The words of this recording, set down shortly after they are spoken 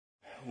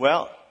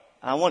Well,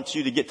 I want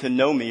you to get to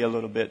know me a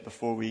little bit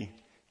before we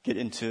get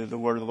into the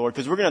Word of the Lord,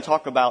 because we're going to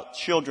talk about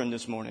children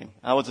this morning.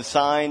 I was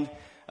assigned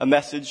a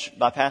message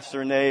by Pastor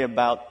Renee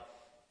about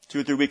 2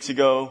 or 3 weeks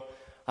ago.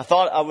 I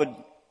thought I would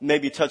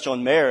maybe touch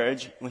on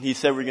marriage. When he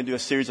said we're going to do a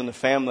series on the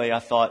family, I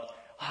thought,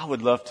 I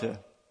would love to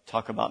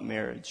talk about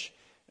marriage,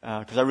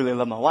 because I really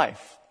love my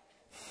wife.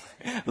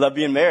 Love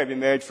being married. Been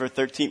married for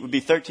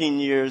 13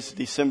 years,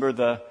 December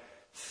the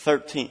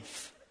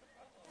 13th.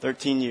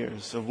 13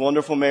 years of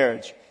wonderful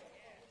marriage.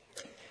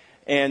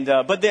 And,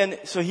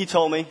 so he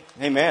told me,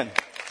 amen.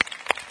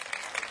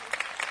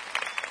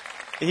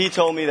 He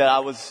told me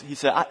that he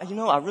said,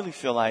 I really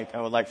feel like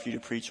I would like for you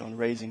to preach on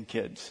raising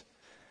kids.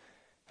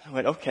 I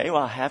went, okay,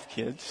 well, I have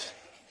kids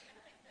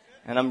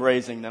and I'm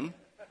raising them.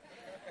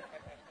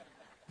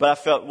 But I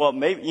felt, well,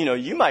 maybe,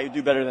 you might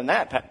do better than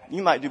that.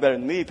 You might do better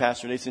than me,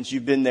 Pastor Day, since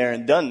you've been there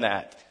and done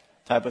that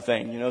type of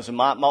thing. So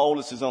my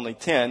oldest is only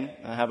 10.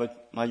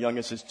 My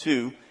youngest is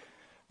 2.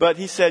 But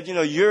he said,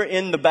 you're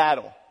in the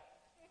battle.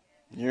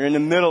 You're in the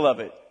middle of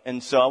it.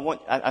 And so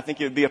I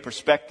think it would be a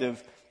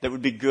perspective that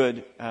would be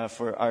good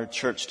for our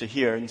church to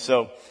hear. And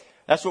so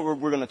that's what we're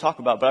going to talk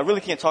about. But I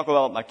really can't talk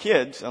about my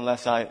kids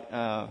unless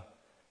I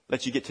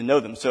let you get to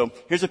know them. So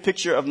here's a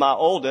picture of my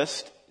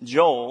oldest,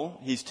 Joel.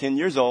 He's 10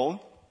 years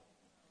old.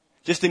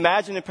 Just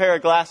imagine a pair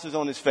of glasses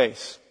on his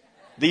face.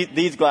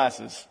 These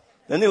glasses.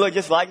 Doesn't he look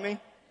just like me?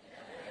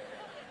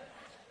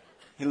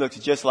 He looks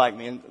just like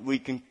me. And we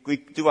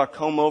do our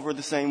comb over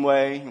the same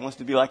way. He wants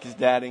to be like his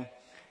daddy.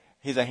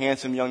 He's a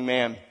handsome young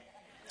man.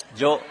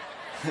 Joel.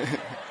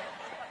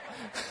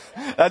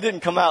 I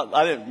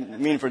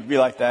didn't mean for it to be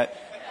like that.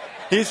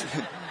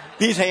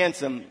 He's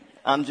handsome.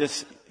 I'm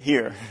just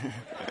here.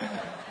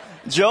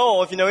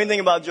 Joel, if you know anything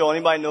about Joel,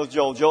 anybody knows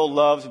Joel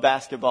loves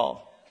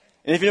basketball.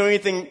 And if you know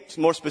anything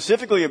more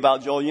specifically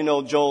about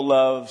Joel, Joel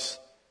loves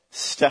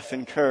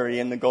Stephen Curry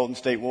and the Golden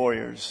State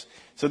Warriors.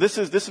 So this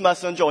is my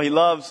son Joel. He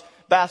loves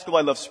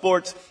basketball, he loves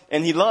sports,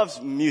 and he loves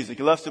music.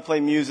 He loves to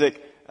play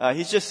music.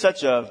 He's just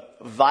such a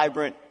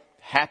vibrant,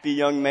 happy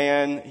young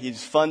man.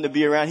 He's fun to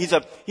be around. He's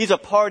a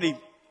party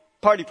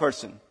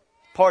person.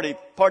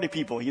 Party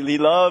people. He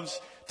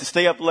loves to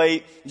stay up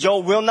late.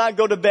 Joel will not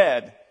go to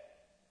bed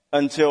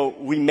until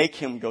we make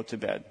him go to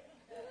bed.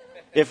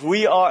 If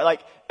we are,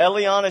 like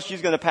Eliana,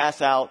 she's going to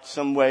pass out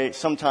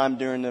sometime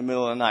during the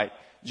middle of the night.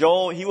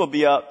 Joel, he will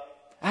be up.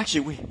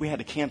 Actually, we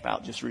had a camp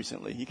out just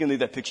recently. You can leave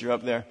that picture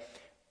up there.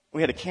 We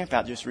had a camp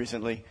out just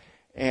recently.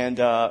 And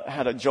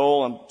had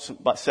Joel and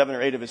about 7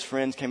 or 8 of his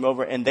friends came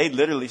over, and they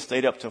literally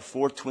stayed up till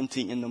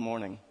 4:20 in the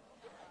morning.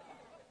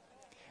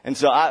 And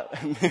so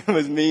it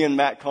was me and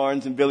Matt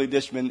Carnes and Billy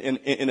Dishman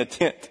in a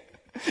tent.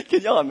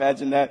 Can y'all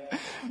imagine that?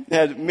 They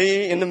had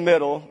me in the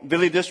middle,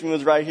 Billy Dishman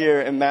was right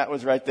here, and Matt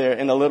was right there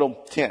in a little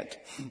tent.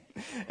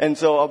 And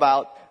so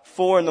about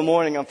 4 in the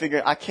morning, I'm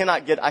figuring I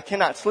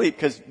cannot sleep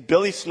because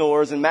Billy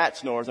snores and Matt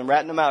snores. I'm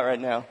ratting them out right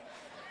now.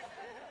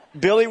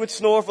 Billy would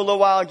snore for a little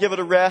while and give it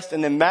a rest,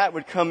 and then Matt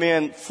would come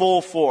in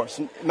full force.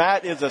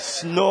 Matt is a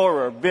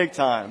snorer, big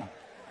time.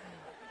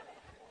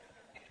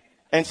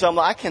 And so I'm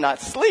like, I cannot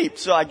sleep.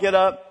 So I get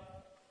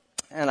up,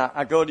 and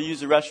I go to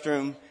use the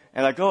restroom,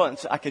 and I go, and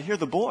so I could hear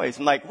the boys.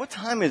 I'm like, what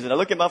time is it? I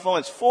look at my phone,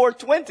 it's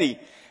 4:20,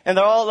 and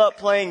they're all up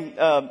playing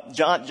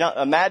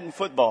Madden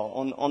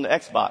football on the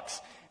Xbox.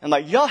 I'm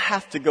like, y'all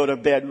have to go to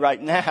bed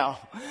right now.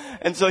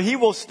 And so he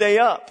will stay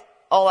up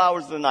all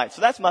hours of the night. So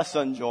that's my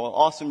son, Joel.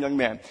 Awesome young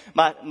man.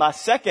 My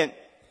second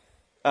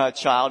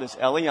child is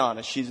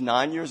Eliana. She's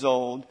 9 years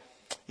old.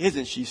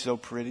 Isn't she so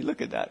pretty?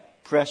 Look at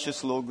that.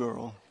 Precious little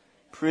girl.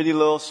 Pretty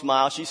little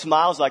smile. She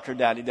smiles like her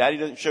daddy. Daddy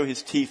doesn't show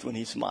his teeth when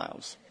he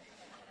smiles.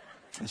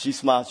 And she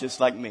smiles just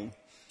like me.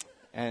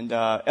 And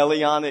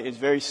Eliana is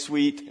very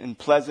sweet and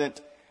pleasant.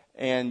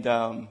 And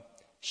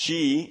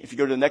if you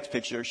go to the next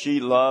picture, she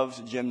loves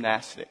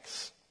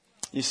gymnastics.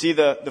 You see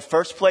the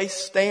first place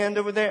stand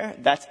over there?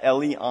 That's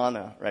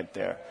Eliana right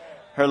there.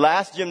 Her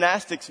last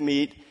gymnastics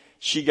meet,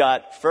 she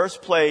got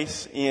first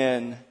place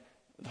in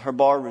her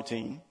bar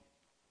routine,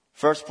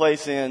 first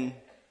place in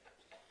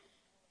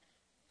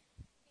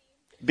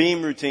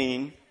beam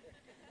routine,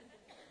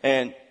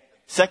 and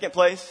second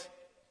place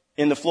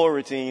in the floor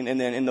routine, and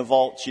then in the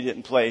vault she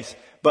didn't place.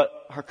 But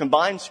her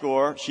combined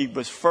score, she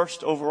was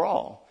first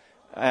overall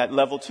at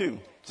level 2.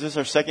 This is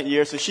her second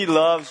year, so she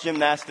loves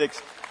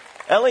gymnastics.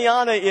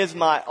 Eliana is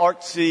my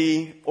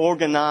artsy,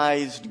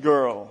 organized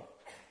girl.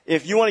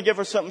 If you want to give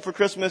her something for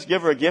Christmas,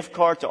 give her a gift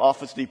card to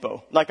Office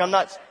Depot. Like, I'm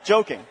not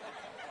joking.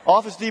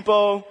 Office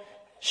Depot,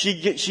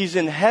 she's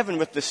in heaven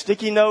with the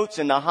sticky notes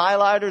and the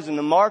highlighters and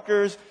the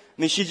markers.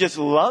 I mean, she just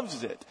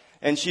loves it.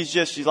 And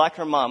she's like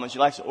her mama. She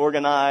likes to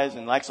organize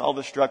and likes all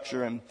the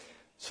structure. And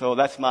so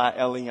that's my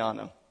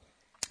Eliana.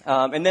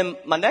 And then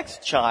my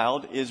next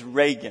child is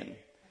Reagan.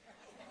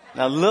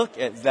 Now look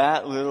at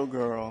that little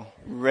girl.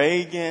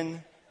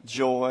 Reagan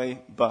Joy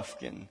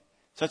Buffkin.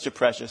 Such a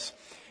precious.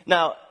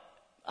 Now,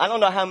 I don't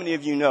know how many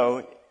of you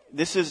know,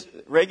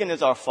 Reagan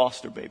is our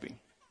foster baby.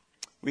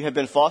 We have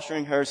been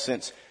fostering her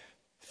since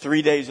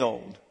 3 days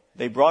old.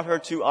 they brought her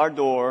to our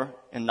door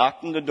and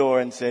knocked on the door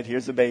and said,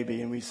 here's the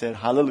baby. And we said,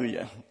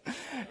 hallelujah.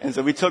 And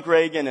so we took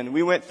Reagan and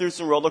we went through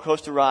some roller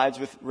coaster rides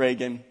with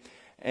Reagan.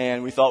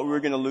 And we thought we were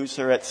going to lose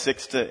her at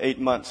 6 to 8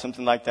 months,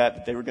 something like that.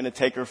 But they were going to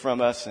take her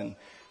from us. And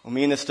when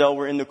me and Estelle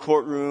were in the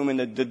courtroom and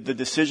the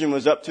decision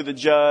was up to the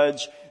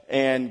judge,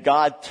 and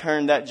God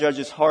turned that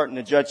judge's heart, and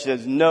the judge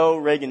says, no,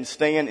 Reagan's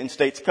staying in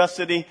state's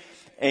custody.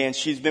 And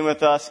she's been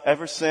with us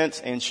ever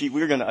since. And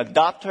we're going to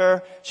adopt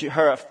her. She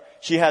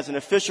has an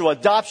official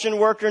adoption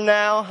worker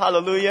now.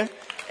 Hallelujah.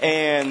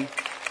 And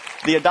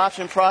the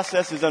adoption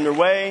process is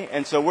underway.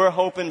 And so we're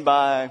hoping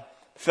by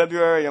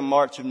February or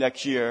March of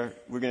next year,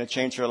 we're going to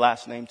change her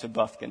last name to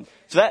Bufkin.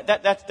 So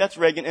that's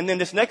Reagan. And then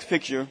this next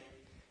picture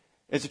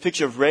is a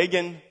picture of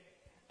Reagan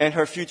and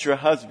her future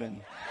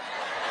husband,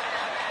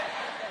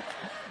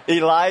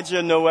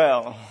 Elijah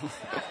Noel.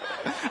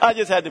 I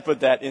just had to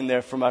put that in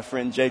there for my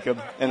friend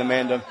Jacob and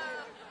Amanda.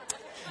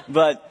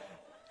 But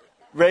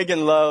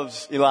Reagan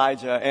loves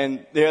Elijah,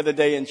 and the other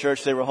day in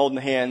church they were holding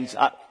hands.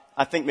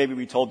 I think maybe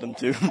we told them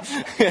to.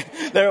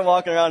 They were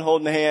walking around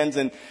holding hands,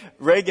 and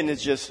Reagan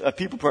is just a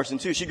people person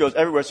too. She goes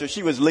everywhere, so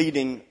she was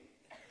leading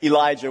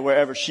Elijah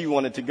wherever she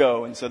wanted to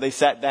go. And so they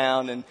sat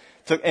down and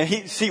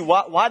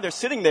why they're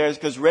sitting there is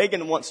because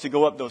Reagan wants to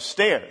go up those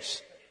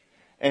stairs,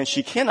 and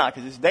she cannot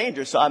because it's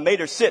dangerous. So I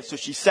made her sit, so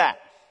she sat,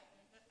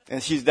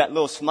 and that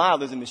little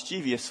smile is a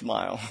mischievous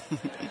smile.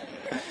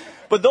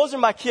 But those are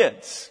my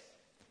kids.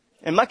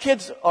 And my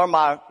kids are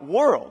my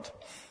world.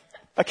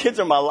 My kids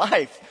are my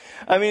life.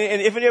 I mean,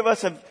 and if any of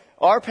us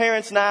our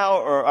parents now,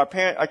 or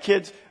our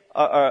kids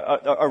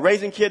are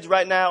raising kids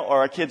right now, or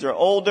our kids are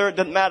older, it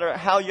doesn't matter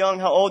how young,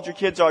 how old your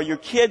kids are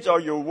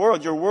your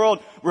world. Your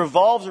world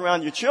revolves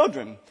around your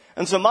children.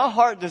 And so my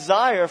heart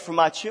desire for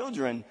my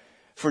children,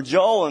 for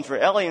Joel and for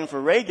Ellie and for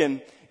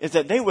Reagan, is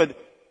that they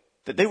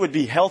would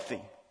be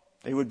healthy.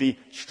 They would be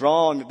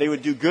strong, that they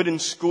would do good in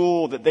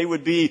school, that they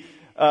would be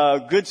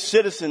good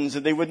citizens,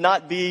 that they would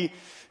not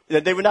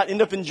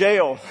end up in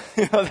jail,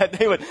 that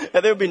they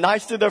would be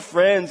nice to their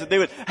friends, that they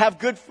would have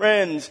good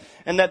friends,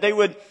 and that they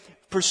would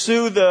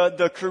pursue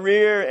the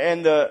career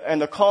and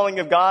the calling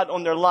of God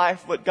on their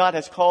life, what God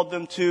has called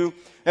them to.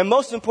 And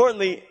most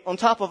importantly, on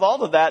top of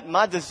all of that,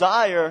 my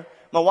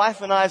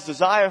wife and I's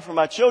desire for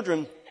my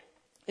children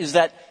is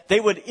that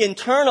they would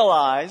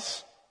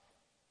internalize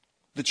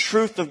the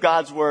truth of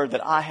God's word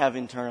that I have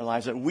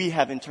internalized, that we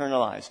have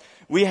internalized.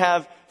 We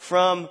have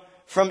from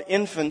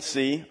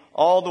infancy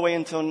all the way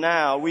until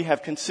now, we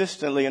have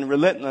consistently and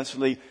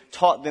relentlessly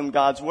taught them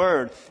God's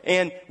word.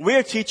 And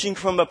we're teaching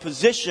from a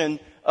position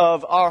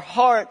of our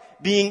heart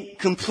being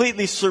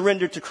completely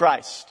surrendered to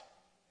Christ.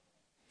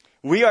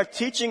 We are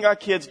teaching our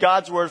kids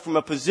God's word from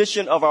a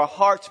position of our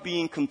hearts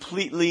being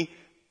completely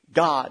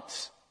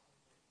God's.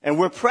 And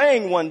we're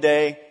praying one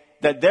day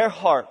that their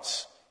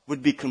hearts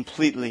would be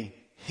completely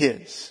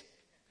His.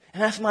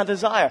 And that's my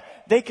desire.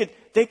 They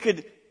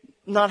could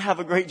not have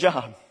a great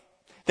job.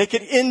 They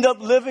could end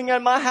up living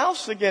at my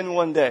house again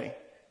one day.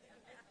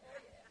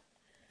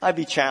 I'd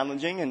be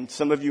challenging, and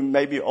some of you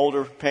maybe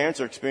older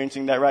parents are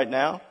experiencing that right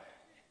now.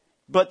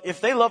 But if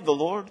they love the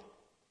Lord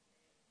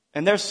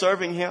and they're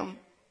serving Him,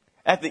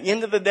 at the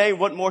end of the day,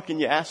 what more can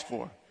you ask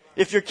for?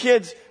 If your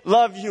kids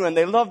love you and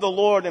they love the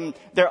Lord and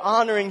they're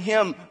honoring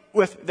Him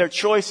with their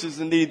choices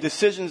and the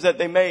decisions that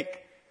they make,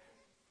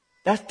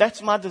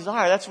 that's my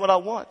desire. That's what I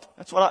want.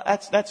 That's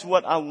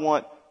what I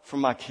want for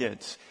my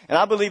kids. And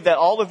I believe that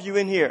all of you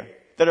in here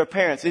that are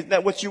parents, isn't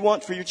that what you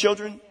want for your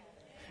children?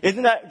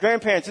 Isn't that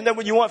grandparents? Isn't that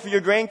what you want for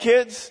your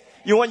grandkids?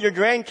 You want your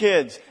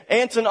grandkids,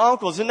 aunts and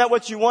uncles. Isn't that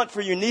what you want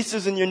for your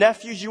nieces and your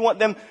nephews? You want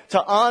them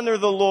to honor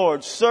the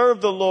Lord, serve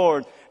the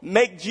Lord,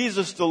 make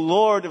Jesus the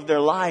Lord of their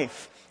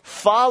life,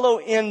 follow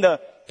in the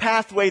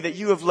pathway that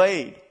you have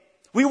laid.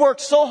 We work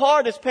so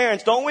hard as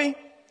parents, don't we?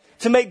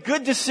 To make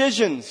good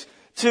decisions,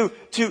 to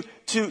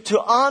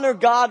honor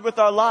God with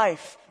our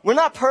life. We're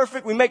not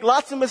perfect. We make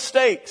lots of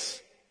mistakes.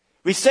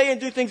 We say and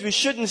do things we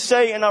shouldn't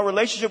say in our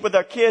relationship with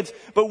our kids,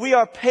 but we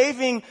are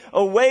paving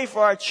a way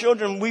for our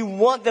children. We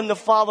want them to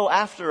follow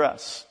after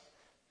us.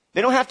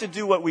 They don't have to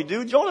do what we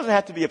do. Joel doesn't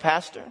have to be a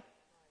pastor.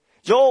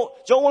 Joel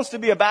wants to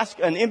be an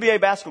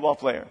NBA basketball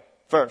player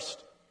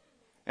first.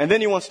 And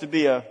then he wants to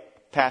be a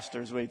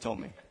pastor, is what he told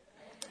me.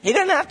 He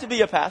doesn't have to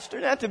be a pastor.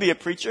 He doesn't have to be a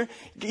preacher.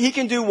 He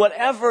can do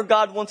whatever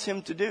God wants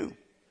him to do.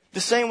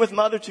 The same with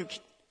my other two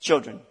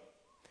children.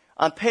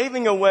 I'm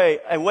paving a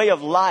way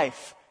of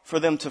life for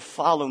them to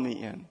follow me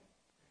in.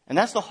 And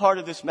that's the heart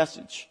of this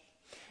message.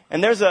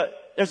 And there's a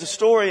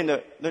story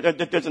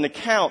there's an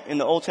account in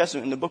the Old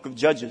Testament in the book of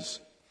Judges.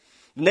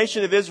 The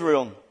nation of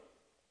Israel,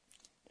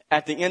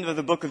 at the end of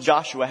the book of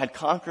Joshua, had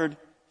conquered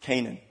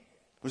Canaan.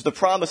 It was the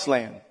promised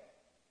land.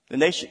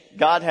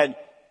 God had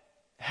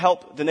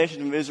helped the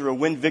nation of Israel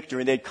win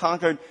victory. They had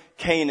conquered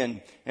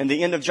Canaan. And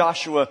the end of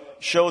Joshua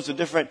shows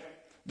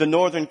the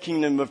northern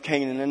kingdom of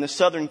Canaan and the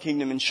southern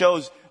kingdom, and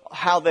shows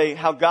how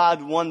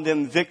God won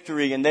them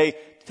victory, and they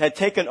had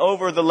taken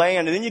over the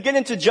land. And then you get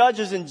into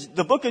Judges, and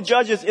the book of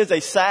Judges is a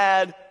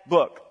sad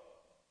book.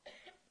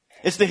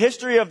 It's the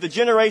history of the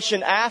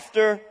generation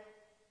after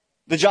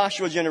the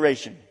Joshua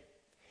generation,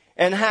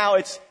 and how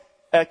it's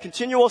a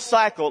continual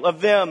cycle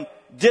of them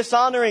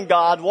dishonoring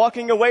God,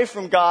 walking away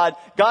from God,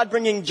 God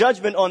bringing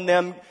judgment on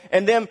them,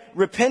 and them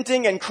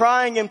repenting and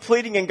crying and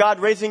pleading, and God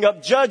raising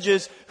up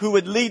judges who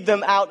would lead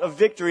them out of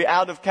victory,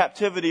 out of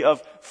captivity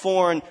of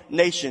foreign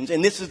nations.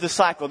 And this is the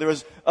cycle. There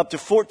was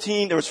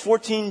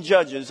 14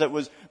 judges that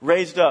was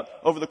raised up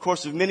over the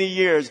course of many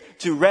years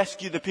to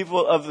rescue the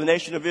people of the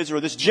nation of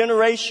Israel. This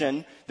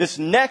generation, this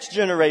next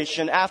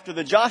generation after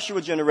the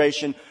Joshua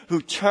generation,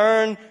 who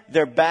turned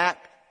their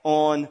back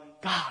on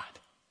God.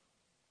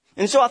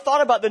 And so I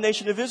thought about the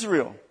nation of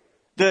Israel,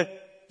 the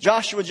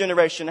Joshua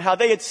generation, how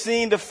they had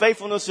seen the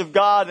faithfulness of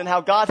God and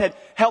how God had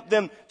helped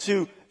them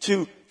to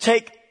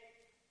take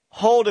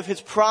hold of His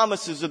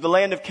promises of the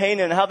land of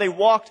Canaan, and how they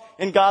walked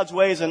in God's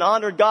ways and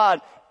honored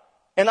God.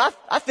 And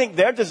I think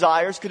their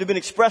desires could have been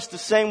expressed the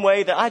same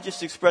way that I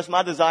just expressed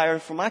my desire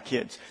for my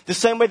kids. The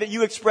same way that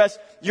you express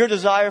your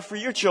desire for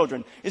your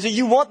children, is that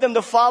you want them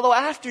to follow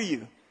after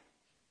you.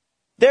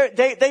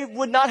 They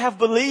would not have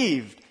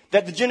believed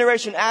that the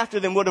generation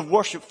after them would have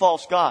worshiped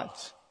false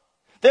gods.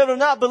 They would have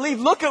not believed,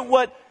 look at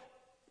what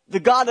the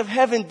God of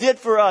heaven did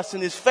for us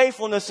and His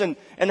faithfulness and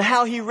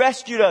how He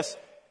rescued us.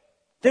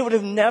 They would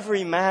have never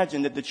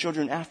imagined that the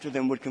children after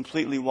them would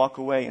completely walk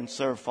away and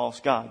serve false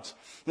gods.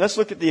 Let's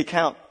look at the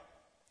account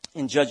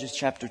in Judges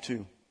chapter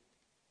 2.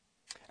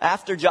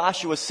 After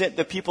Joshua sent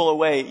the people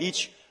away,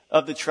 each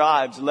of the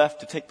tribes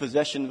left to take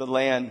possession of the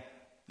land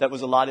that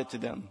was allotted to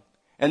them.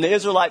 And the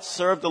Israelites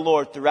served the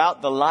Lord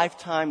throughout the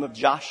lifetime of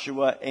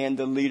Joshua and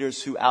the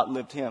leaders who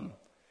outlived him.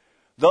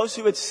 Those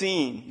who had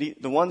seen,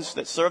 the ones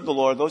that served the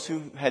Lord, those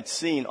who had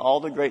seen all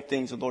the great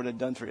things the Lord had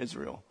done for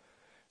Israel.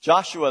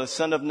 Joshua, the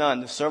son of Nun,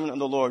 the servant of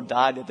the Lord,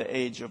 died at the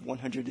age of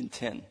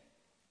 110.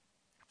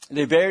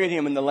 They buried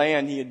him in the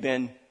land he had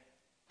been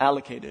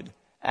allocated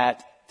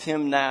at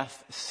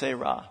Timnath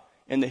Serah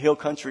in the hill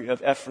country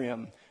of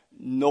Ephraim,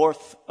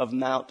 north of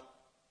Mount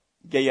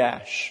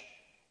Gaash.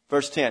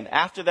 Verse 10,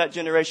 after that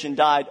generation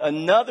died,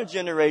 another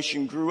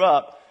generation grew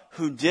up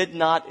who did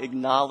not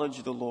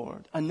acknowledge the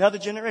Lord. Another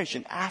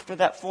generation after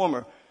that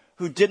former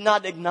who did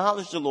not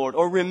acknowledge the Lord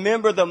or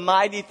remember the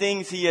mighty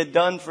things He had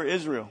done for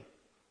Israel.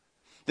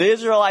 The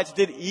Israelites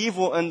did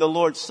evil in the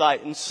Lord's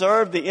sight and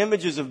served the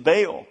images of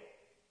Baal.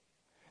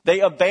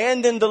 They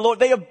abandoned the Lord.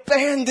 They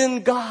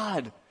abandoned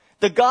God,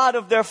 the God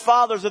of their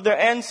fathers, of their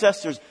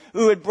ancestors,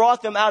 who had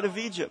brought them out of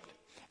Egypt.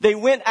 They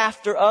went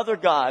after other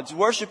gods,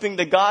 worshiping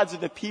the gods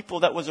of the people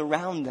that was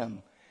around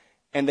them.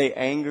 And they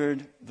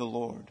angered the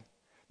Lord.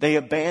 They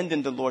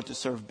abandoned the Lord to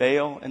serve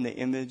Baal and the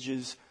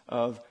images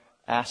of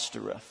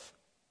Ashtoreth.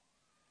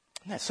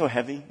 Isn't that so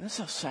heavy? That's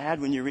so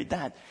sad when you read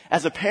that.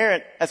 As a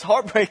parent, that's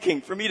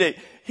heartbreaking for me to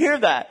hear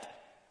that.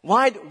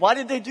 Why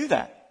did they do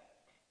that?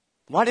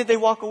 Why did they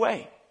walk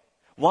away?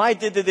 Why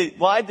did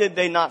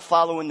they not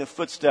follow in the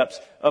footsteps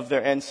of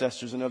their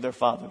ancestors and of their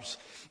fathers?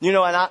 And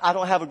I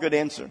don't have a good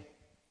answer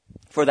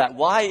for that.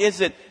 Why is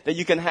it that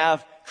you can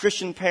have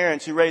Christian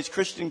parents who raise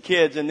Christian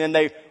kids and then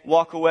they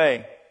walk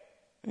away?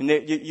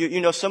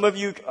 And some of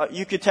you,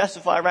 you could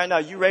testify right now,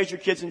 you raise your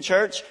kids in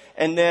church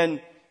and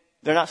then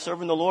they're not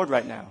serving the Lord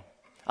right now.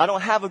 I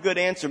don't have a good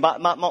answer.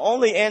 My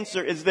only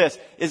answer is this,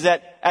 is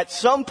that at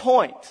some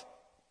point,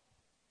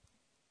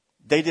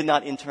 they did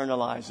not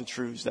internalize the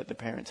truths that the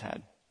parents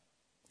had.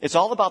 It's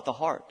all about the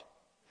heart.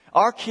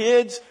 Our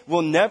kids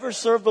will never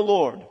serve the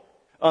Lord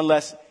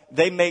unless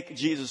they make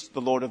Jesus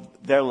the Lord of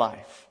their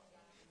life.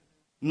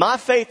 My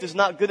faith is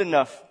not good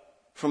enough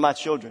for my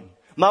children.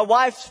 My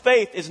wife's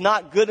faith is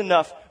not good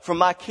enough for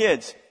my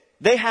kids.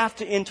 They have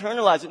to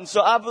internalize it. And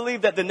so I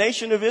believe that the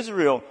nation of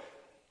Israel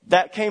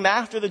that came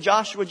after the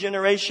Joshua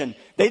generation,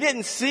 they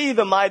didn't see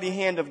the mighty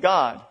hand of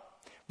God,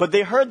 but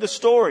they heard the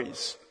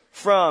stories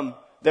from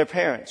their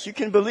parents. You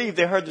can believe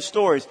they heard the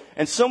stories.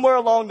 And somewhere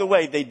along the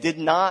way, they did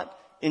not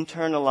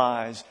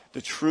internalize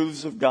the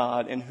truths of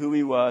God and who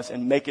He was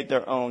and make it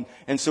their own.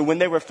 And so when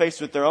they were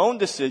faced with their own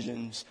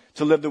decisions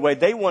to live the way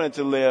they wanted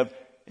to live,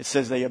 it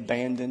says they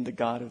abandoned the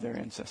God of their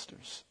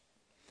ancestors.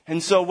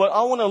 And so what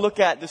I want to look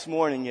at this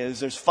morning is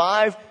there's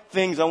 5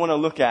 things I want to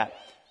look at.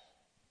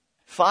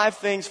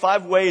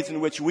 5 ways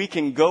in which we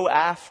can go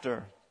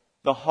after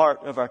the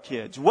heart of our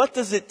kids. What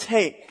does it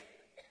take?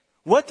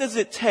 What does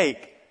it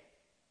take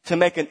to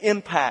make an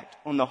impact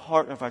on the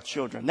heart of our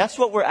children? That's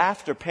what we're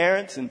after,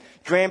 parents and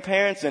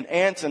grandparents and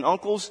aunts and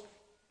uncles.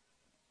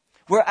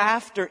 We're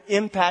after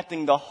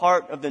impacting the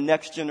heart of the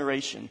next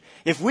generation.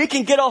 If we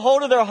can get a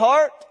hold of their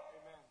heart,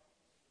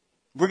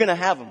 we're going to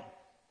have them.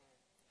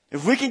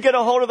 If we can get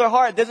a hold of their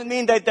heart, it doesn't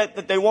mean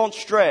that they won't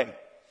stray.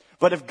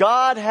 But if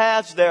God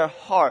has their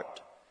heart,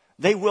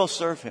 they will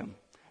serve Him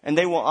and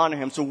they will honor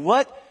Him. So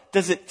what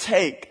does it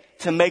take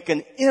to make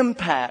an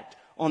impact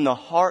on the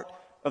heart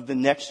of the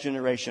next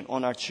generation,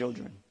 on our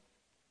children?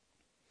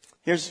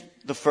 Here's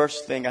the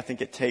first thing I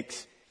think it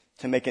takes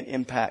to make an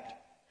impact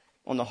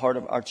on the heart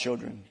of our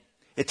children.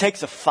 It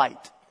takes a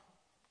fight.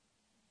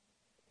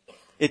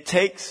 It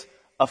takes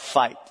a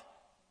fight.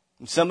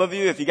 And some of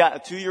you, if you got a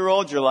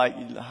 2-year-old, you're like,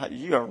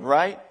 you are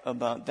right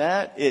about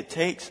that. It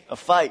takes a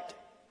fight.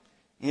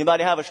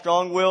 Anybody have a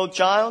strong-willed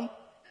child?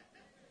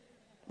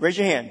 Raise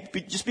your hand.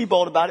 Just be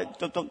bold about it.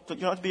 You don't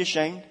have to be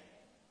ashamed.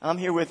 I'm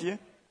here with you.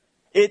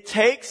 It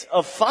takes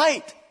a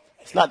fight.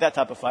 It's not that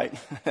type of fight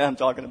I'm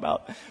talking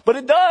about. But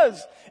it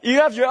does.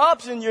 You have your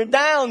ups and your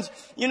downs.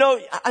 You know,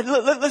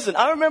 listen,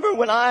 I remember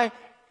when I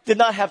did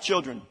not have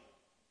children.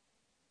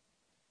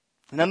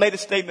 And I made a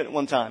statement at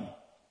one time.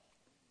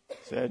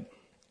 Said,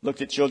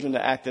 looked at children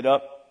that acted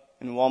up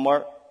in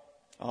Walmart.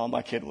 Oh,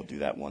 my kid will do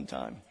that one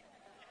time.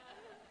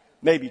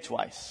 Maybe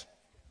twice.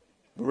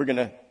 But we're going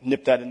to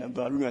nip that in the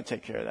bud. We're going to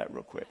take care of that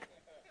real quick.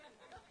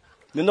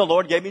 Then the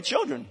Lord gave me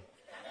children.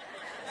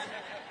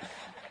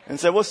 And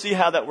said, we'll see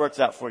how that works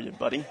out for you,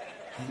 buddy.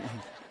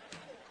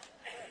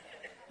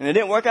 And it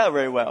didn't work out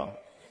very well.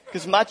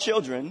 Because my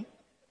children,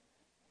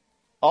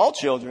 all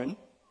children,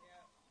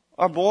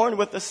 are born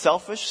with a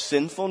selfish,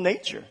 sinful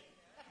nature.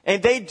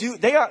 And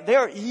they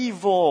are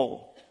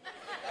evil.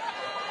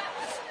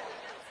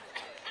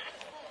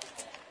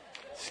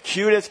 As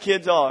cute as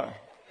kids are.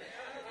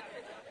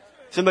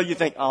 Some of you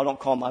think, oh, don't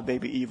call my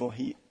baby evil.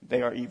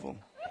 They are evil.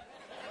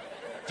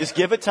 Just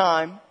give it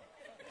time.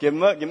 Give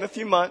them a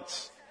few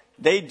months.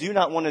 They do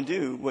not want to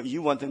do what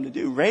you want them to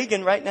do.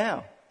 Reagan right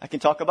now. I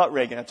can talk about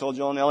Reagan. I told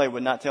you in LA, I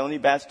would not tell any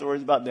bad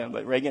stories about them,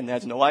 but Reagan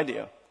has no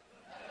idea.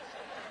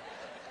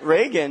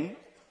 Reagan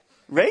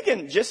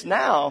just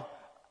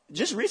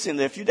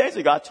recently, a few days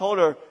ago, I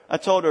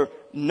told her,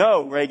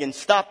 no, Reagan,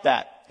 stop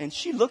that. And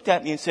she looked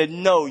at me and said,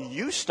 no,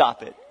 you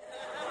stop it.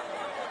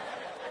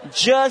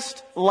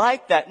 Just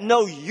like that.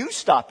 No, you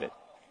stop it.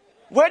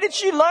 Where did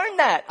she learn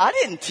that? I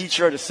didn't teach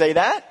her to say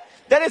that.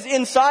 That is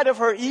inside of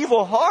her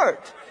evil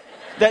heart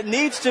that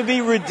needs to be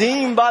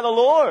redeemed by the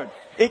Lord.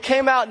 It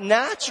came out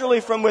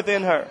naturally from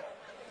within her.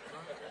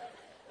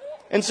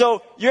 And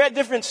so you're at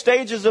different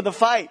stages of the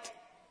fight.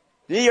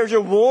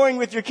 You're warring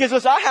with your kids.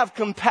 Listen, I have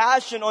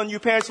compassion on you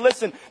parents,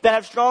 listen, that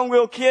have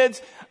strong-willed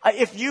kids.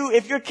 If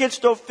your kids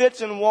throw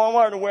fits in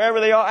Walmart or wherever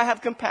they are, I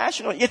have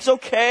compassion on you. It's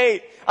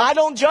okay. I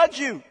don't judge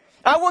you.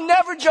 I will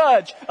never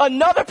judge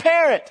another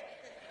parent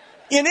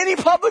in any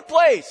public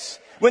place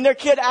when their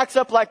kid acts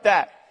up like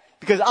that.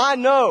 Because I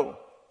know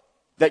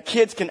that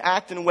kids can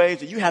act in ways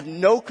that you have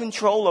no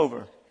control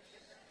over.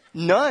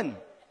 None.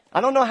 I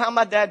don't know how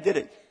my dad did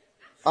it.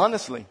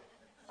 Honestly.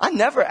 I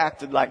never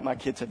acted like my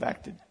kids have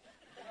acted.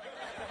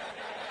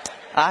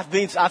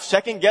 I've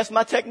second guessed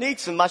my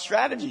techniques and my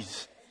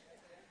strategies.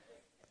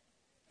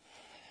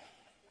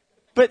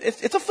 But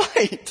it's a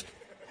fight.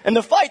 And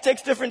the fight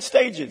takes different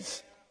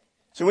stages.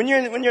 So when you're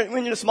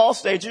in a small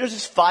stage, you're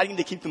just fighting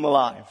to keep them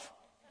alive.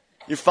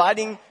 You're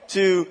fighting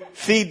to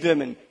feed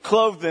them and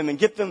clothe them and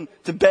get them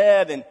to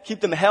bed and keep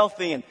them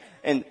healthy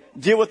and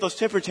deal with those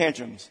temper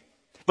tantrums.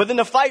 But then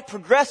the fight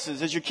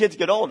progresses as your kids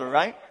get older,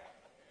 right?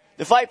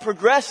 The fight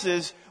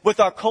progresses with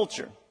our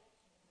culture.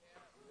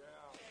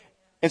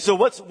 And so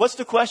what's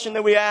the question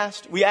that we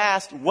asked? We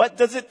asked, what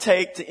does it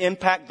take to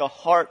impact the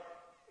heart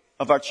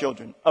of our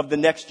children, of the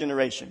next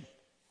generation?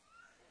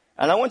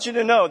 And I want you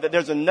to know that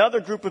there's another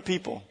group of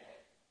people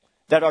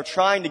that are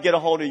trying to get a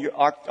hold of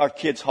our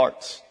kids'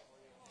 hearts.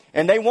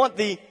 And they want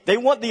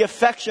the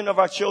affection of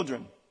our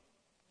children.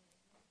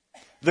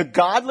 The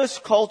godless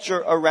culture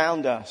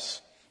around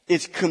us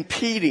is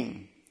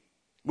competing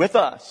with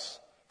us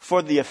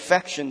for the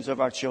affections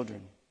of our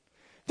children.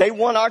 They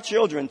want our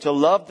children to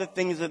love the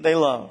things that they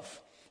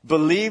love,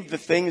 believe the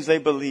things they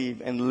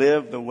believe, and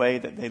live the way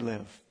that they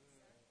live.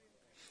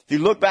 If you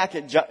look back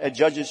at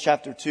Judges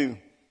chapter 2,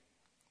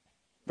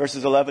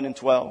 verses 11 and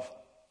 12,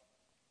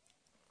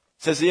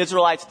 it says the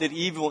Israelites did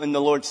evil in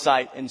the Lord's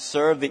sight and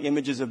served the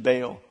images of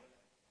Baal.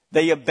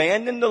 They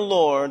abandoned the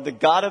Lord, the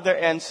God of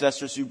their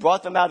ancestors who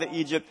brought them out of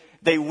Egypt.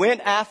 They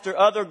went after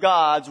other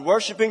gods,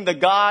 worshiping the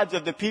gods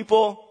of the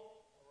people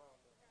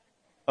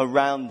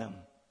around them.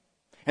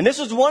 And this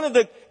was one of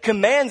the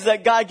commands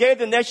that God gave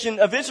the nation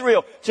of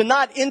Israel, to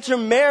not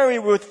intermarry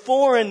with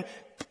foreign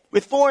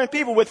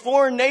people, with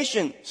foreign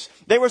nations.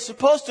 They were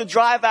supposed to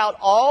drive out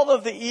all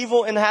of the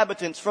evil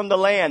inhabitants from the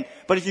land.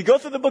 But if you go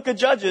through the book of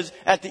Judges,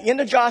 at the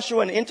end of Joshua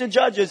and into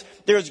Judges,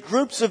 there's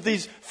groups of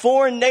these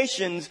foreign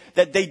nations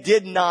that they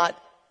did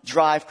not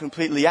drive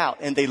completely out.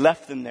 And they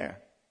left them there.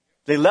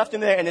 They left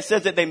them there, and it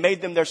says that they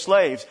made them their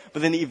slaves.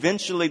 But then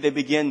eventually they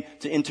begin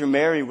to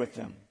intermarry with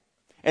them.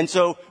 And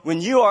so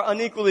when you are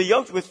unequally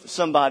yoked with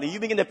somebody, you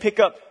begin to pick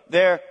up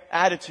their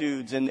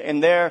attitudes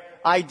and their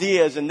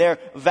ideas and their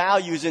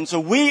values. And so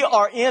we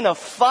are in a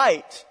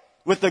fight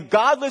with a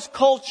godless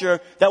culture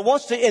that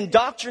wants to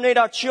indoctrinate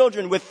our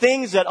children with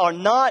things that are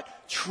not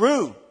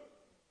true.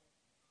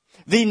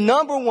 The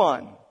number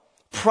one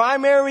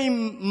primary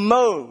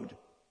mode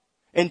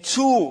and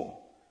tool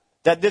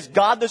that this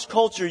godless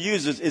culture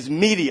uses is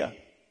media.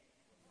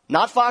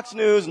 Not Fox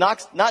News,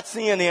 not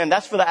CNN.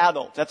 That's for the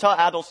adults. That's how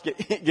adults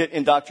get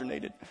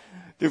indoctrinated.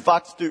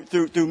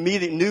 Through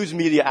media, news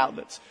media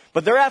outlets.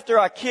 But they're after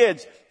our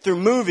kids through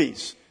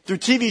movies, through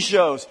TV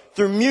shows,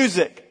 through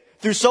music,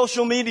 through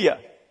social media.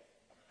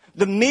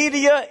 The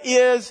media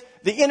is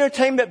the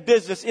entertainment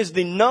business is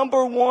the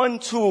number one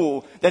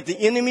tool that the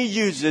enemy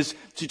uses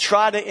to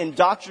try to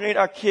indoctrinate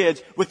our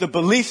kids with a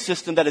belief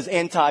system that is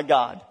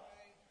anti-God.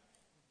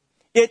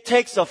 It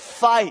takes a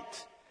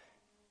fight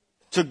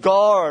to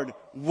guard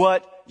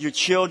what your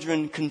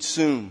children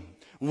consume.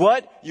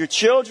 What your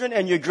children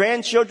and your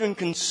grandchildren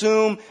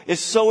consume is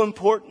so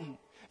important.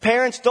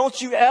 Parents,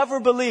 don't you ever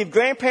believe,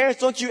 grandparents,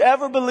 don't you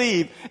ever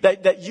believe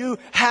that you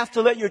have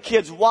to let your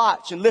kids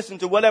watch and listen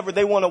to whatever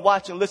they want to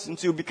watch and listen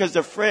to because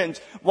their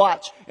friends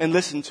watch and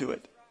listen to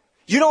it.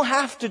 You don't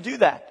have to do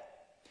that.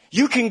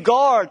 You can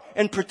guard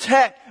and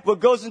protect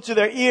what goes into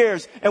their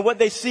ears and what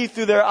they see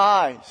through their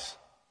eyes.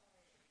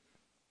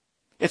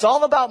 It's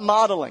all about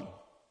modeling.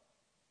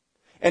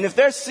 And if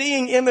they're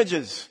seeing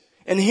images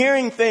and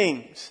hearing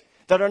things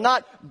that are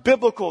not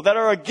biblical, that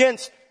are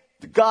against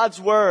God's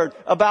word,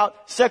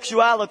 about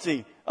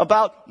sexuality,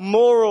 about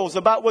morals,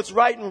 about what's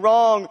right and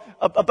wrong,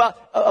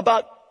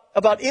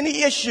 about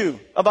any issue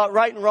about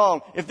right and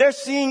wrong, if they're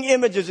seeing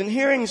images and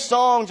hearing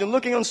songs and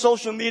looking on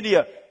social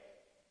media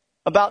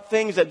about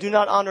things that do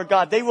not honor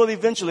God, they will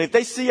eventually, if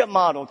they see it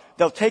modeled,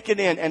 they'll take it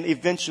in and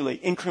eventually,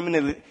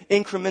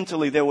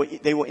 incrementally,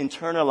 they will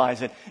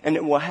internalize it and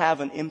it will have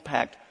an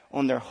impact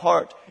on their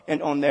heart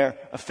and on their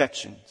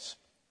affections.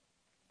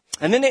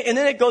 And then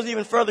it goes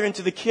even further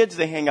into the kids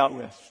they hang out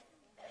with.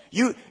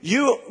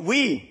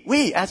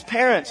 We as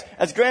parents,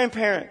 as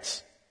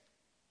grandparents,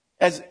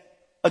 as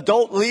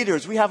adult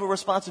leaders, we have a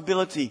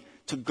responsibility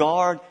to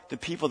guard the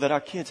people that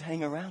our kids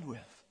hang around with.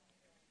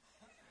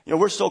 You know,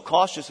 we're so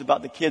cautious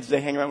about the kids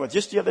they hang around with.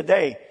 Just the other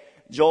day,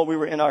 Joel, we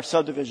were in our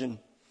subdivision,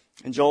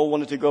 and Joel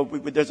wanted to go.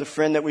 There's a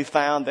friend that we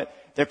found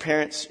that their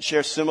parents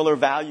share similar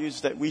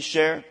values that we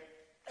share.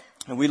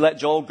 And we let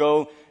Joel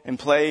go and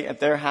play at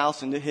their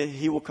house, and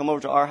he will come over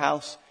to our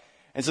house.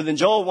 And so then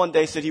Joel one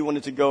day said he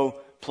wanted to go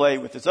play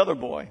with this other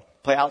boy,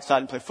 play outside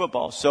and play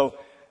football. So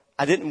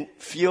I didn't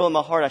feel in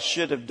my heart I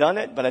should have done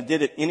it, but I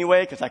did it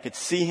anyway because I could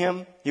see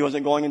him. He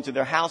wasn't going into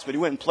their house, but he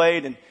went and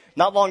played. And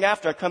not long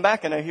after, I come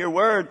back and I hear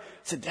word. I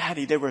said,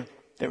 Daddy, they were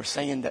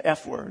saying the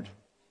F word.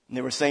 And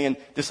they were saying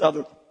this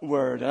other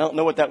word. I don't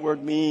know what that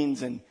word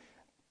means. And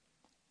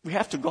we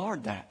have to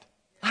guard that.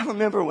 I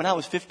remember when I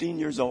was 15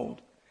 years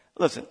old.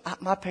 Listen,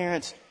 my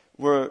parents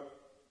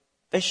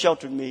they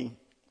sheltered me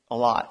a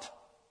lot.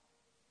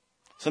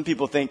 Some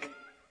people think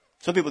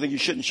you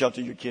shouldn't shelter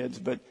your kids,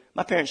 but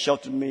my parents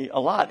sheltered me a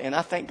lot, and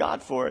I thank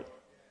God for it.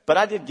 But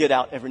I did get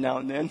out every now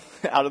and then,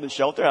 out of the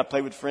shelter. I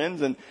played with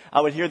friends, and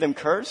I would hear them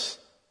curse.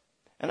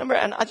 And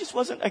I just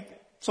wasn't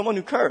someone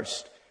who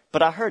cursed,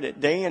 but I heard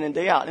it day in and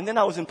day out. And then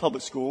I was in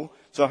public school,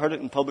 so I heard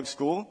it in public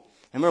school.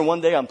 I remember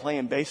one day I'm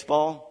playing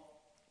baseball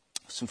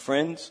with some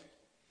friends,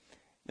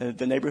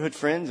 the neighborhood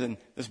friends, and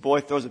this boy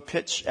throws a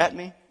pitch at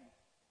me,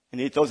 and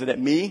he throws it at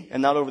me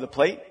and not over the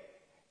plate.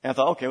 And I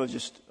thought, okay, it was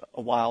just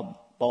a wild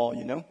ball,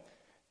 you know.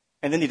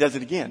 And then he does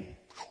it again.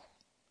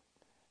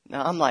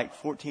 Now, I'm like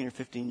 14 or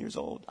 15 years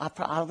old. I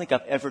don't think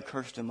I've ever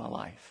cursed in my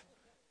life.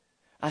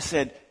 I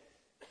said,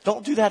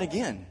 don't do that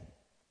again,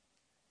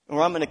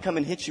 or I'm going to come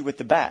and hit you with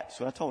the bat.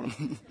 So I told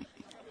him.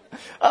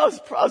 I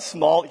was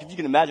small. If you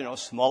can imagine, I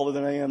was smaller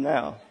than I am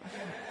now.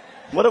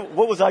 What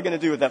was I going to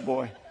do with that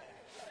boy?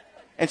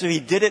 And so he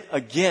did it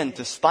again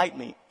to spite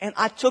me. And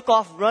I took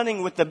off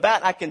running with the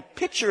bat. I can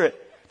picture it.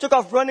 Took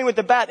off running with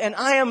the bat, and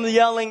I am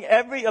yelling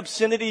every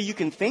obscenity you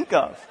can think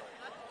of.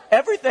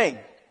 Everything.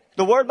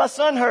 The word my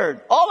son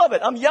heard. All of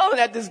it. I'm yelling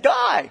at this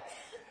guy.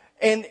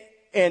 And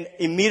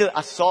immediately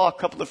I saw a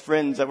couple of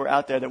friends that were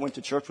out there that went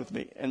to church with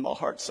me, and my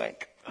heart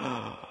sank.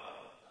 Oh,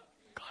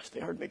 gosh, they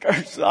heard me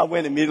curse. So I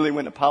immediately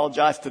went and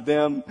apologized to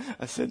them.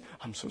 I said,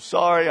 I'm so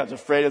sorry. I was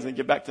afraid I was going to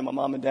get back to my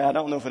mom and dad. I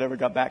don't know if it ever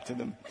got back to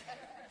them.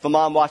 If my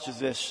mom watches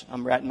this,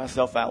 I'm ratting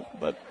myself out.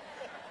 But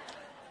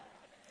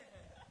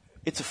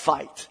it's a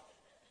fight.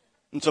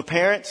 And so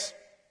parents,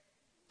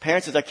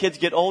 as our kids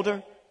get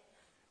older,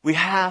 we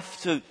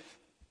have to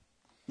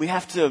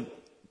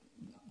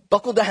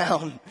buckle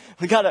down.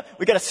 We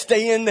gotta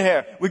stay in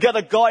there. We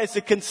gotta guard. It's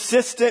a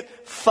consistent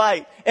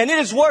fight. And it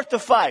is worth the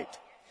fight.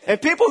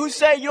 And people who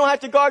say you don't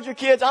have to guard your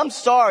kids, I'm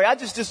sorry. I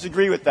just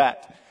disagree with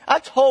that. I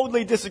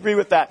totally disagree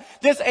with that.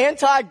 This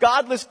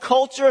anti-godless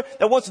culture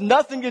that wants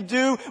nothing to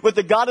do with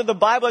the God of the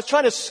Bible is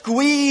trying to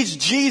squeeze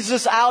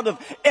Jesus out of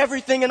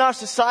everything in our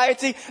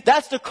society.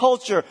 That's the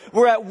culture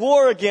we're at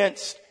war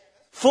against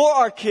for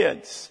our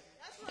kids.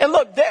 And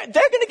look, they're going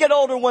to get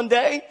older one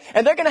day,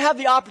 and they're going to have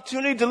the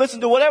opportunity to listen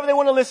to whatever they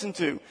want to listen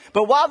to.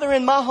 But while they're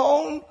in my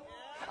home,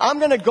 I'm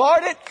going to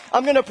guard it.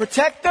 I'm going to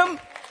protect them.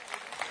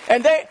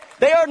 And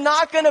they are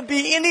not going to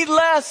be any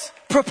less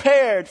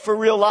prepared for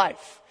real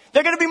life.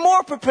 They're going to be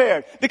more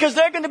prepared because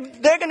they're going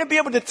to be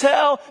able to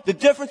tell the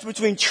difference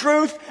between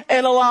truth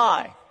and a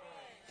lie.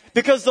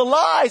 Because the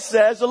lie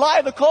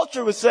of the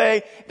culture would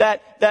say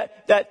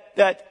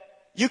that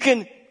you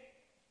can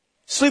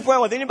sleep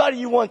around with anybody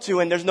you want to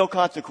and there's no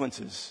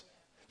consequences.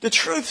 The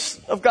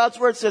truth of God's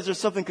word says there's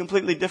something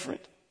completely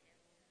different.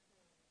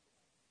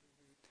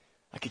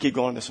 I could keep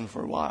going on this one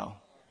for a while,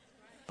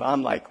 but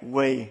I'm like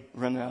way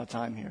running out of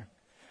time here.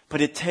 But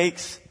it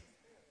takes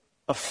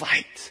a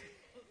fight.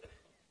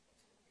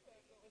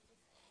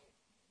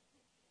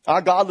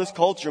 Our godless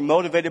culture,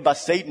 motivated by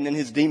Satan and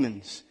his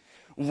demons,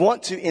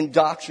 want to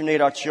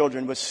indoctrinate our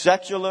children with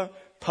secular,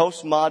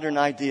 postmodern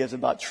ideas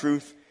about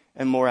truth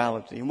and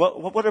morality. And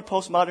what are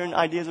postmodern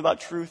ideas about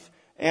truth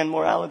and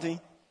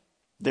morality?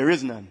 There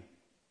is none.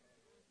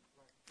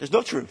 There's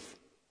no truth.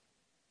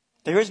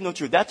 There is no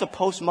truth. That's a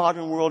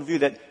postmodern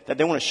worldview that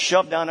they want to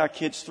shove down our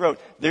kids' throat.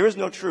 There is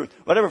no truth.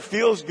 Whatever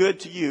feels good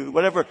to you,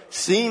 whatever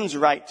seems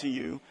right to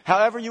you,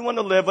 however you want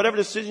to live, whatever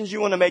decisions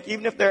you want to make,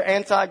 even if they're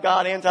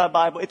anti-God,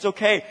 anti-Bible, it's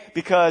okay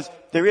because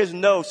there is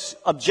no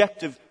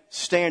objective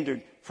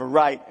standard for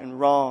right and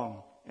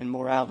wrong and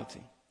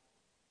morality.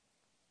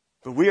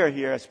 But we are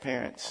here as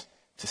parents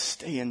to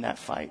stay in that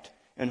fight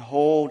and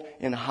hold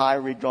in high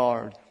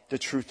regard the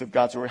truth of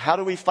God's word. How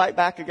do we fight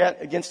back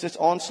against this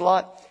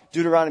onslaught?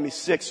 Deuteronomy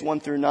 6, 1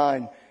 through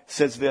 9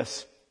 says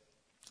this.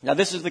 Now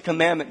this is the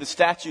commandment, the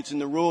statutes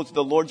and the rules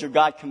the Lord your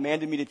God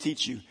commanded me to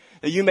teach you,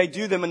 that you may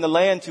do them in the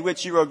land to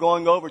which you are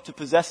going over to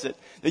possess it,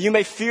 that you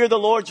may fear the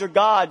Lord your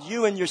God,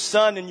 you and your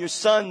son and your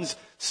son's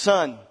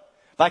son,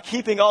 by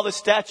keeping all the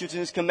statutes and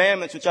his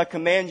commandments which I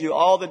command you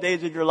all the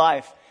days of your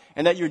life,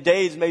 and that your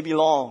days may be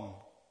long.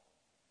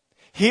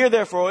 Hear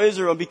therefore, O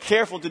Israel, and be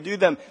careful to do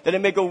them, that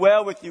it may go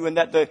well with you, and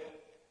that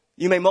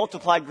you may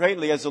multiply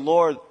greatly as the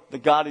Lord, the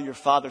God of your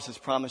fathers, has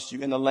promised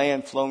you, in the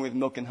land flowing with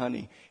milk and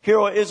honey. Hear,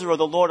 O Israel,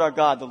 the Lord our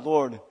God, the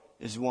Lord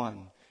is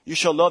one. You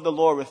shall love the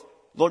Lord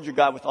your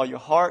God with all your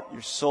heart,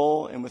 your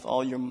soul, and with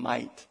all your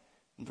might.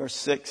 In verse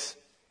 6,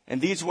 and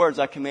these words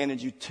I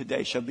commanded you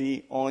today shall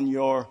be on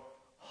your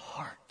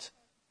heart,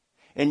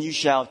 and you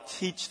shall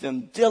teach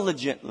them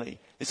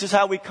diligently. This is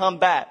how we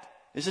combat.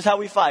 This is how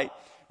we fight.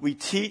 We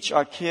teach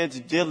our kids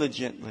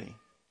diligently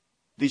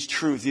these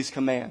truths, these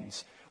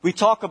commands. We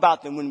talk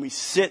about them when we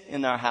sit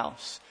in our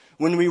house,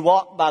 when we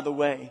walk by the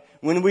way,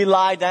 when we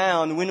lie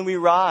down, when we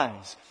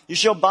rise. You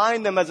shall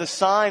bind them as a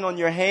sign on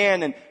your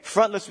hand and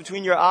frontlets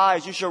between your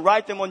eyes. You shall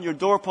write them on your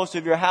doorposts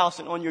of your house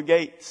and on your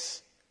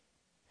gates.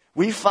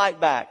 We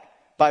fight back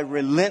by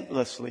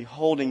relentlessly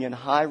holding in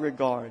high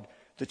regard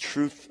the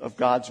truth of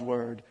God's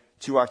word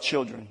to our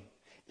children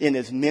in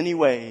as many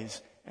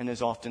ways and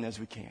as often as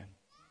we can.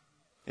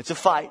 It's a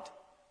fight,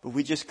 but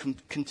we just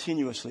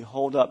continuously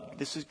hold up.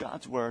 This is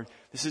God's word.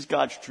 This is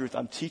God's truth.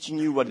 I'm teaching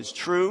you what is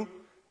true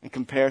in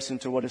comparison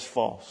to what is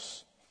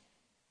false.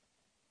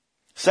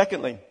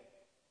 Secondly,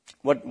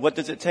 what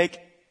does it take?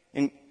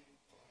 In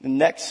the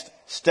next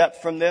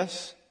step from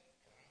this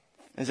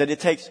is that it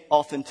takes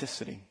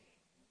authenticity.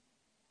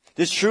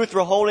 This truth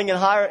we're holding in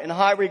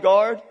high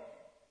regard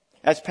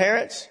as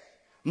parents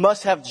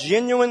must have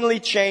genuinely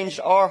changed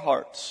our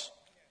hearts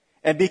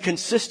and be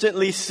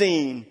consistently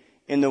seen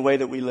in the way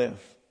that we live.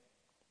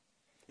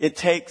 It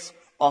takes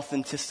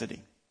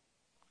authenticity.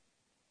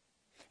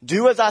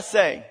 Do as I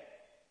say,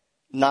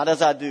 not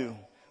as I do,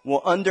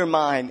 will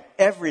undermine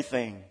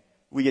everything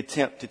we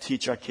attempt to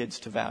teach our kids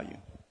to value.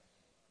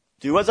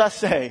 Do as I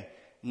say,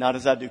 not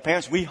as I do.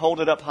 Parents, we hold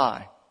it up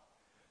high.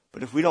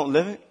 But if we don't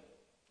live it,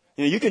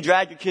 you can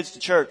drag your kids to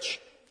church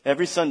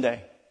every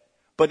Sunday.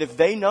 But if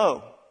they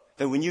know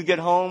that when you get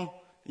home,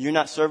 you're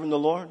not serving the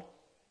Lord,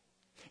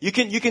 you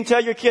can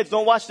tell your kids,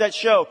 don't watch that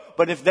show.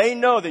 But if they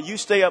know that you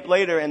stay up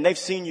later and they've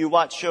seen you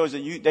watch shows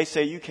that they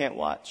say you can't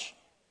watch,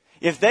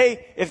 if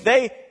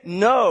they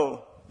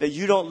know that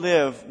you don't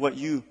live what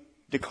you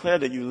declare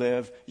that you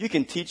live, you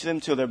can teach them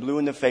till they're blue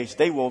in the face.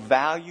 They will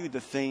value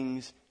the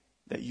things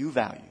that you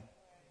value.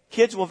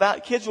 Kids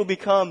will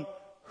become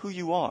who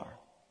you are.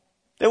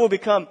 They will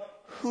become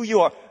who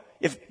you are.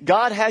 If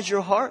God has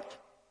your heart,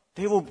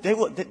 they're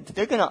going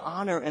to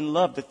honor and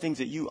love the things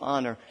that you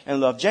honor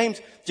and love. James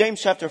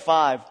chapter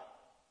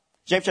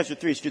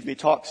 3,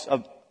 talks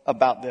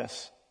about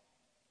this.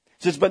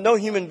 It says, but no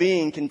human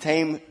being can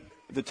tame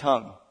the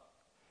tongue.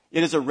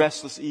 It is a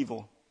restless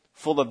evil,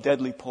 full of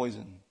deadly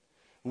poison.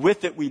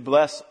 With it we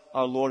bless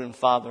our Lord and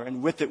Father,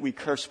 and with it we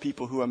curse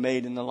people who are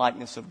made in the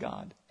likeness of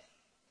God.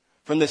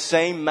 From the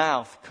same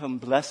mouth come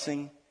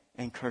blessing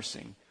and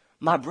cursing.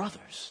 My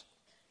brothers,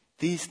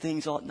 these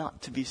things ought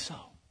not to be so.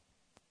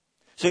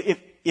 So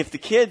if the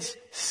kids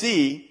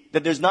see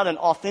that there's not an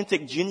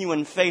authentic,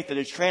 genuine faith that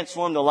has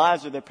transformed the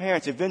lives of their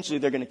parents, eventually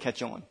they're going to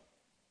catch on.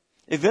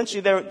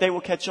 Eventually they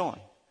will catch on.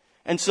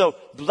 And so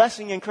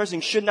blessing and cursing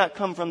should not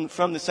come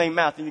from the same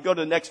mouth. And you go to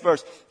the next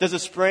verse. Does a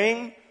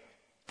spring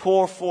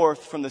pour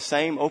forth from the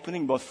same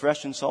opening both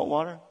fresh and salt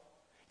water?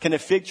 Can a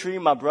fig tree,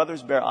 my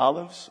brothers, bear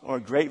olives, or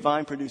a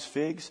grapevine produce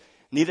figs?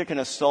 Neither can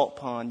a salt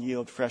pond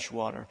yield fresh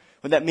water.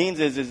 What that means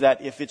is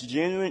that if it's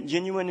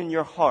genuine in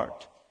your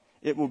heart,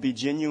 it will be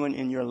genuine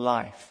in your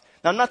life.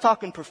 Now, I'm not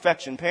talking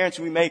perfection. Parents,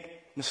 we make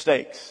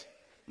mistakes.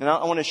 And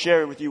I want to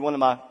share with you one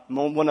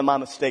of my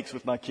mistakes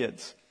with my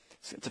kids.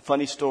 It's a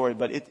funny story,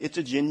 but it's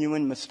a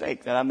genuine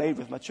mistake that I made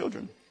with my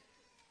children.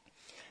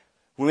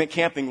 We went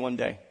camping one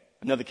day,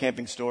 another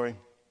camping story.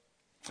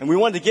 And we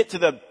wanted to get to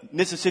the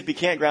Mississippi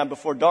campground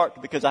before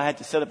dark because I had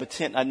to set up a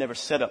tent I'd never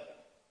set up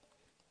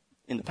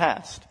in the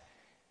past.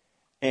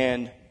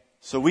 And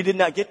so we did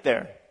not get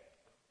there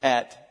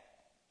at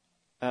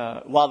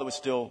while it was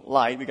still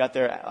light. We got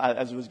there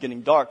as it was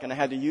getting dark, and I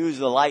had to use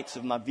the lights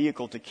of my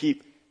vehicle to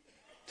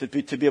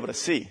be able to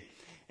see.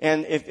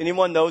 And if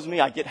anyone knows me,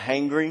 I get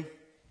hangry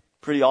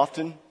pretty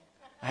often.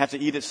 I have to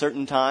eat at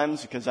certain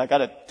times because I got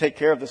to take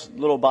care of this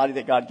little body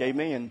that God gave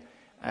me, and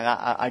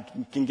I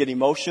can get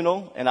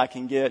emotional, and I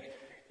can get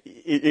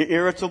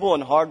irritable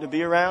and hard to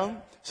be around.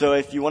 So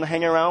if you want to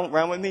hang around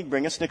with me,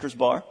 bring a Snickers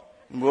bar,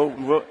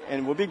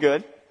 and we'll be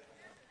good.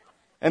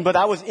 But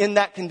I was in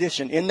that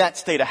condition, in that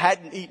state. I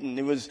hadn't eaten.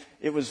 It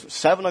was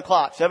 7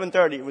 o'clock,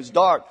 7:30. It was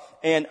dark,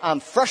 and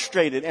I'm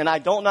frustrated, and I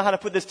don't know how to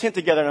put this tent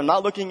together, and I'm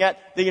not looking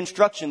at the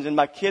instructions, and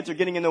my kids are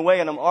getting in the way,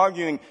 and I'm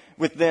arguing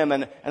with them,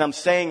 and I'm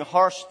saying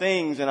harsh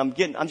things, and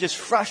I'm just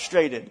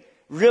frustrated.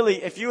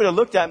 Really, if you would have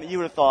looked at me, you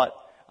would have thought,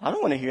 I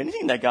don't want to hear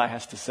anything that guy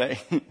has to say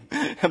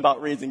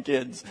about raising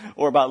kids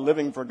or about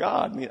living for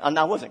God. I mean,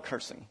 I wasn't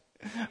cursing,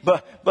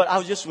 but I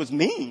was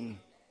mean.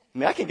 I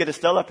mean, I can get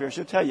Estelle up here.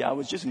 She'll tell you I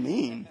was just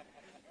mean.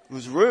 It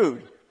was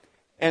rude.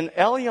 And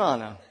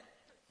Eliana,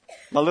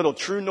 my little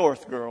true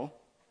north girl,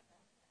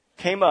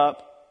 came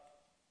up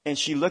and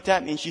she looked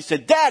at me and she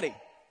said, Daddy,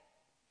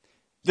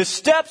 the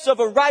steps of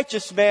a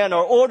righteous man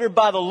are ordered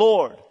by the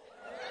Lord.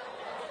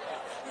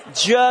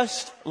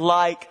 Just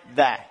like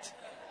that.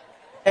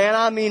 And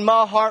I mean,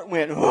 my heart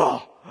went, but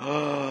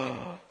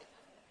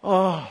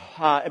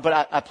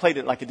I played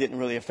it like it didn't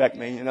really affect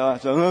me, you know.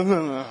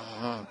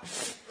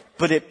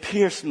 But it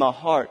pierced my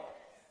heart.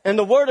 And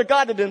the word of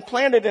God had been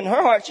planted in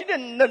her heart. She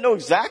didn't know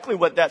exactly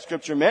what that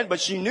scripture meant, but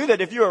she knew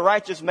that if you're a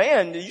righteous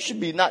man, you should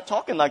be not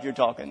talking like you're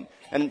talking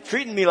and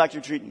treating me like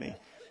you're treating me.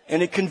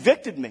 And it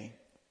convicted me.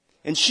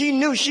 And she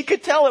knew, she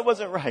could tell it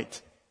wasn't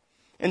right.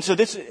 And so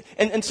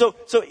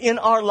so in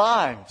our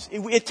lives,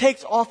 it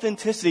takes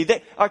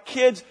authenticity. Our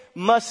kids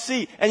must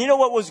see. And you know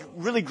what was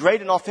really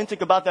great and authentic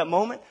about that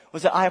moment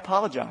was that I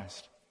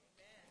apologized.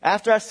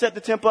 After I set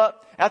the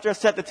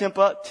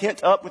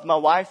tent up with my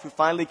wife, who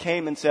finally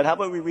came and said, how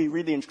about we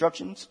read the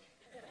instructions?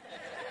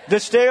 The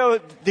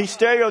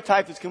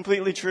stereotype is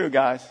completely true,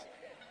 guys.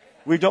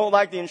 We don't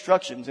like the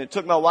instructions. It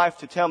took my wife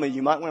to tell me,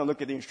 you might want to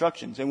look at the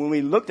instructions. And when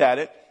we looked at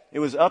it, it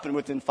was up and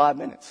within 5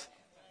 minutes.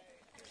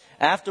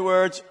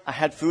 Afterwards, I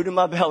had food in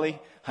my belly.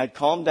 I had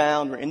calmed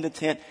down. We're in the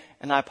tent,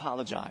 and I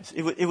apologized.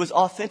 It was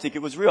authentic.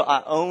 It was real.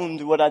 I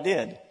owned what I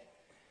did.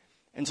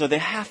 And so they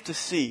have to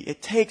see.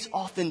 It takes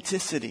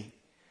authenticity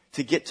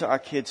to get to our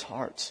kids'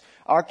 hearts.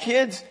 Our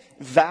kids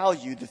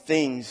value the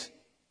things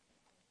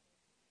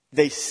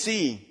they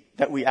see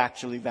that we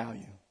actually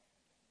value,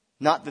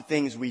 not the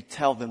things we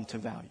tell them to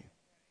value.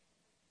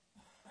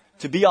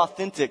 To be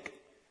authentic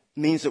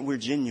means that we're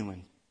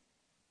genuine.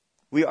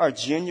 We are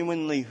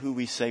genuinely who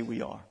we say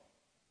we are.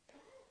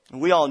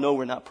 And we all know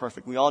we're not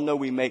perfect. We all know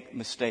we make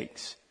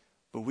mistakes,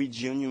 but we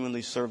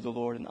genuinely serve the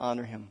Lord and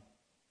honor Him.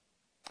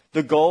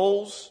 The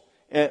goals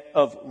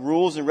of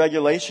rules and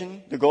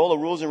regulation, the goal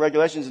of rules and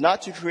regulations is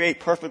not to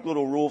create perfect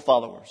little rule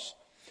followers.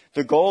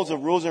 The goals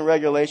of rules and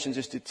regulations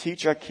is to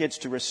teach our kids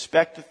to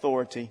respect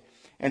authority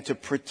and to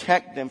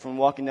protect them from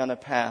walking down a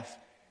path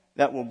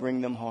that will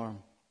bring them harm.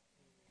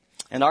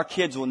 And our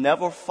kids will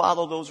never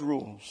follow those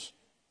rules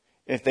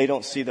if they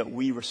don't see that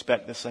we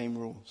respect the same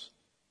rules.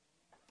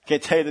 I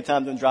can't tell you the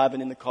times I'm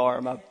driving in the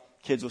car, my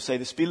kids will say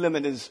the speed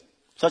limit is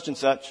such and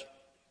such,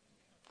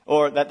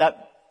 or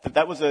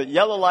that was a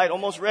yellow light,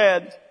 almost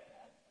red.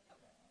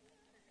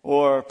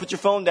 Or put your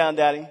phone down,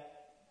 Daddy. I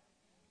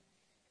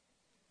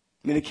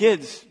mean, the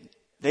kids,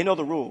 they know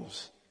the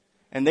rules.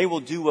 And they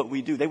will do what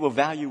we do. They will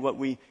value what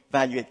we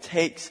value. It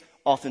takes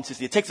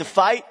authenticity. It takes a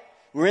fight.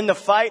 We're in the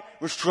fight.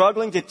 We're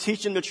struggling to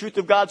teach them the truth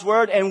of God's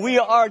word. And we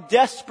are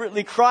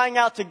desperately crying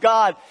out to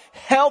God,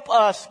 help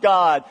us,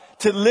 God,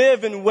 to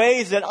live in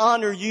ways that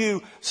honor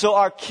you so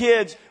our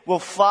kids will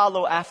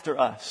follow after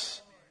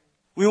us.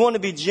 We want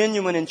to be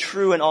genuine and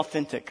true and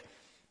authentic.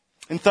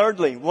 And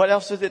thirdly, what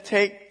else does it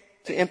take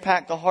to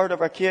impact the heart of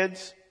our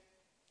kids?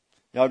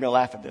 Y'all are going to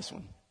laugh at this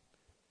one.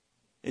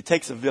 It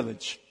takes a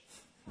village.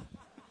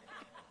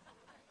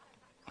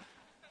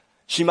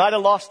 She might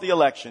have lost the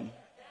election,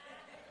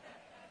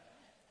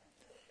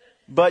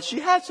 but she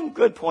had some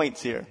good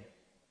points here.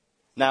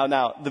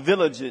 Now, the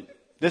village that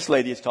this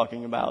lady is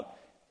talking about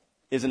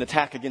is an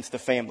attack against the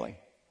family.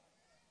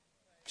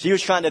 She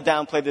was trying to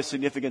downplay the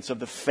significance of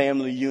the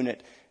family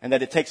unit and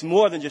that it takes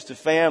more than just a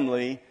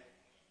family.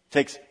 It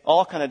takes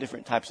all kind of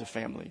different types of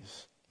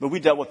families. But we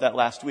dealt with that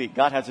last week.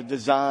 God has a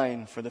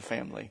design for the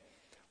family.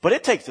 But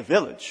it takes a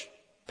village.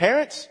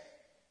 Parents,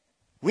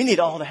 we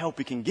need all the help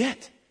we can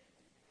get.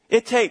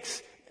 It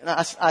takes,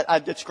 I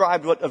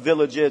described what a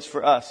village is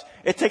for us.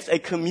 It takes a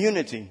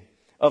community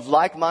of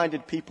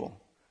like-minded people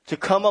to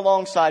come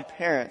alongside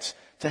parents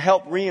to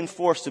help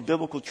reinforce the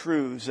biblical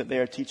truths that they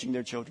are teaching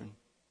their children.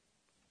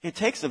 It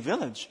takes a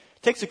village.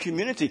 It takes a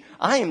community.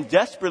 I am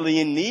desperately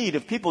in need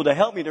of people to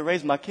help me to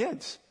raise my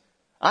kids.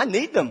 I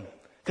need them.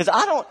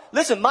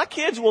 Because my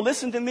kids will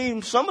listen to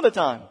me some of the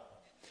time.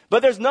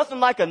 But there's nothing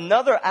like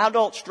another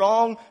adult,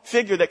 strong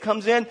figure that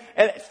comes in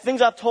and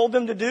things I've told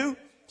them to do,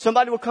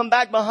 somebody will come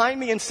back behind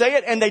me and say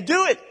it, and they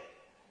do it.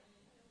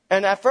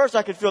 And at first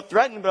I could feel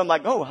threatened, but I'm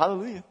like, oh,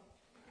 hallelujah.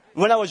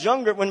 When I was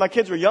younger, when my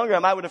kids were younger, I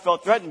might would have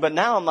felt threatened, but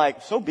now I'm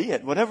like, so be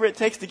it. Whatever it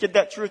takes to get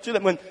that truth to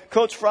them. When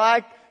Coach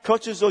Fry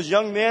coaches those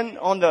young men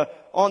on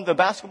the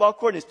basketball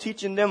court, is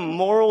teaching them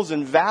morals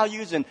and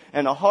values and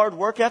a hard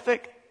work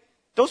ethic,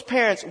 those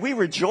parents, we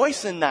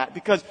rejoice in that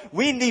because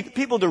we need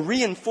people to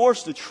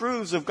reinforce the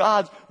truths of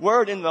God's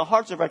word in the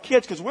hearts of our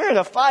kids because we're in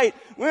a fight.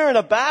 We're in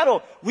a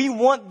battle. We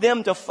want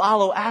them to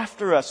follow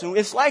after us. And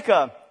it's like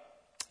a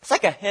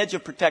hedge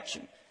of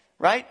protection,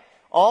 right?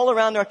 All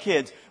around our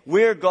kids.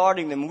 We're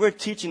guarding them. We're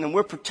teaching them.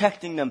 We're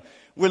protecting them.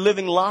 We're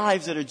living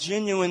lives that are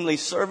genuinely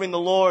serving the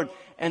Lord.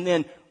 And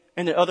then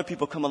other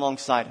people come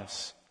alongside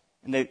us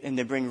and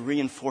they bring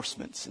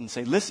reinforcements and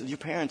say, listen, your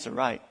parents are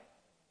right.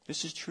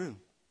 This is true.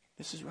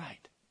 This is right.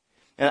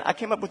 And I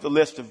came up with a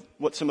list of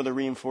what some of the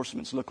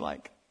reinforcements look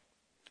like.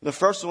 The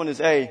first one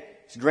is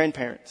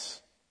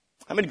grandparents.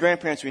 How many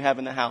grandparents we have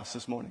in the house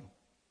this morning?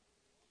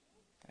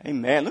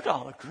 Amen. Look at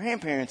all the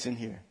grandparents in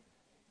here.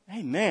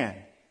 Amen.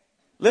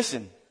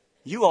 Listen,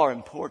 you are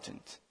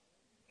important.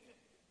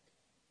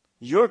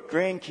 Your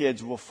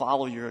grandkids will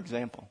follow your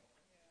example.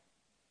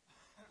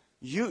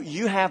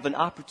 You have an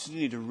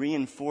opportunity to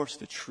reinforce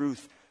the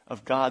truth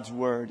of God's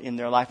word in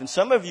their life. And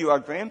some of you are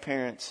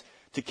grandparents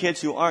to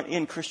kids who aren't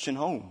in Christian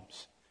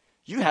homes.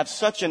 You have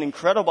such an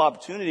incredible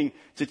opportunity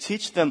to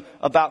teach them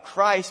about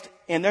Christ,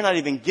 and they're not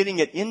even getting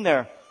it in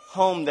their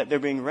home that they're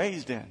being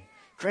raised in.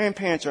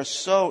 Grandparents are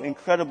so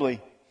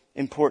incredibly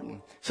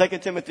important. 2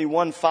 Timothy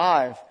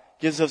 1:5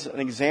 gives us an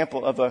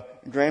example of a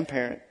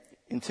grandparent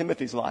in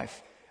Timothy's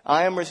life.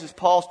 This is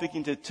Paul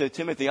speaking to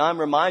Timothy. I'm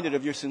reminded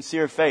of your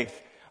sincere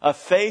faith, a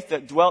faith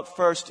that dwelt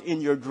first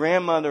in your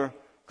grandmother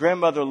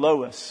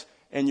Lois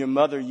and your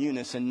mother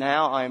Eunice, and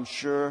now I am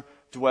sure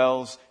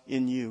dwells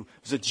in you.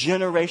 It was a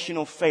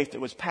generational faith that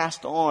was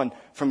passed on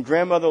from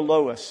grandmother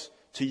Lois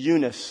to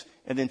Eunice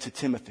and then to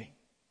Timothy.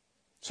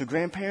 So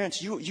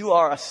grandparents, you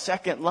are a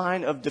second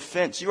line of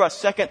defense. You are a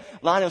second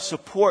line of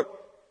support.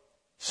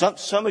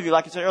 Some of you,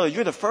 like I said earlier,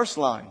 you're the first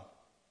line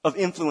of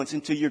influence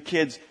into your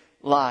kids'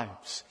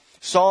 lives.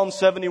 Psalm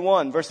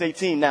 71, verse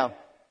 18. Now,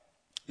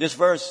 this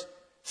verse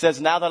says,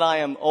 now that I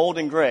am old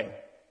and gray.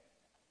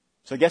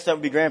 So I guess that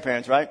would be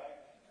grandparents, right?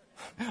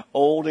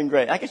 Old and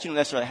gray. I guess you don't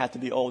necessarily have to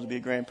be old to be a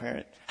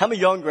grandparent. How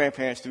many young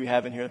grandparents do we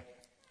have in here?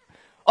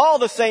 All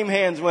the same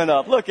hands went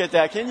up. Look at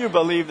that. Can you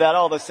believe that?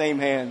 All the same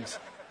hands.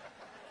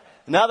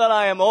 Now that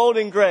I am old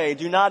and gray,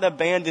 do not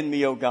abandon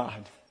me, O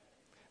God.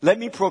 Let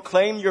me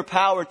proclaim your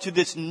power to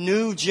this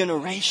new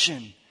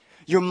generation,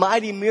 your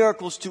mighty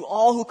miracles to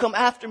all who come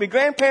after me.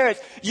 Grandparents,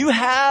 you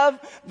have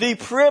the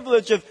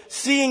privilege of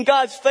seeing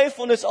God's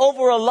faithfulness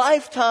over a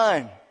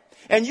lifetime.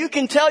 And you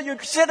can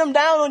sit them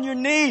down on your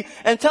knee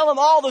and tell them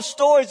all the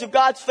stories of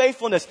God's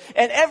faithfulness.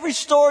 And every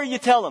story you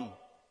tell them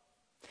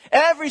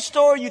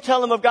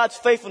of God's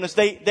faithfulness,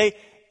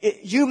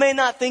 you may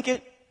not think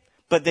it,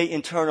 but they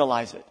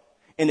internalize it.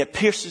 And it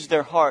pierces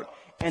their heart.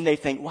 And they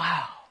think,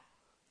 wow,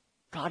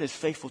 God is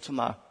faithful to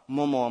my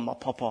mama and my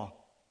papa.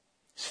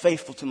 He's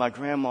faithful to my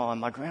grandma and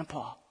my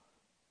grandpa.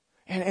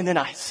 And then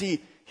I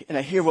see and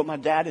I hear what my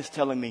dad is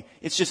telling me.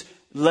 It's just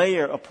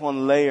layer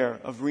upon layer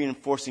of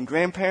reinforcing.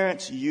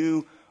 Grandparents,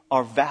 you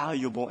are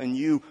valuable and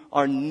you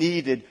are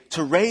needed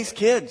to raise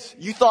kids.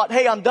 You thought,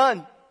 hey, I'm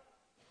done.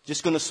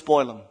 Just going to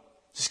spoil them.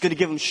 Just going to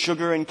give them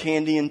sugar and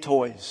candy and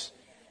toys.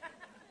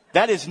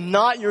 That is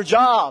not your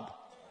job.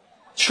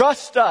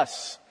 Trust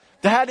us.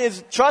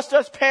 Trust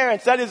us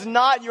parents. That is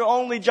not your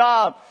only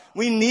job.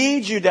 We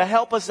need you to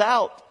help us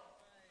out.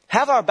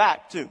 Have our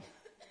back too.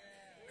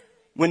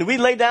 When we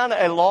lay down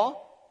a law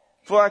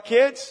for our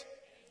kids,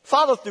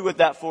 follow through with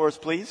that for us,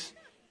 please.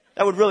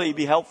 That would really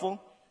be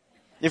helpful.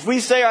 If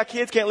we say our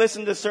kids can't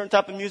listen to a certain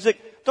type of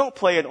music, don't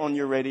play it on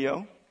your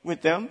radio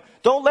with them.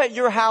 Don't let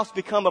your house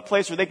become a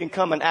place where they can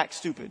come and act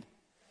stupid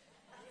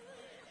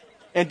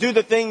and do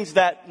the things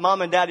that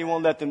mom and daddy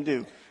won't let them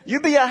do.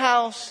 You be a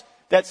house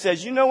that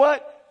says, you know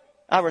what?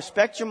 I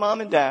respect your mom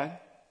and dad.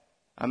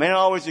 I may not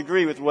always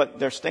agree with what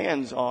their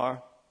stands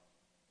are,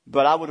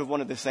 but I would have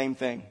wanted the same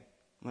thing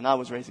when I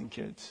was raising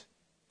kids.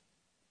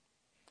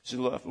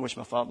 I wish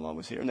my father-in-law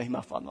was here. No, my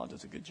father-in-law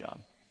does a good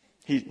job.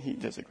 He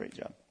does a great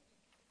job.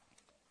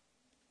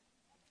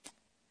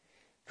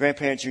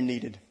 Grandparents, you're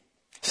needed.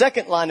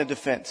 Second line of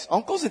defense,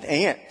 uncles and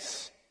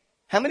aunts.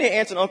 How many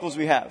aunts and uncles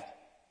we have?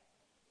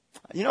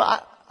 You know,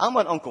 I'm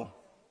an uncle.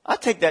 I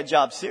take that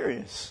job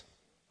serious.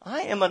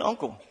 I am an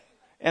uncle.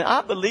 And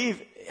I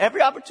believe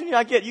every opportunity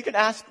I get, you can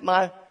ask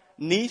my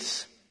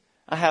niece.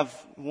 I have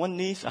one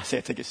niece. I say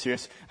I take it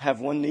serious. I have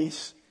one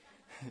niece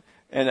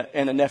and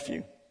a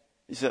nephew.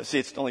 See,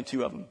 it's only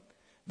two of them.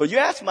 But you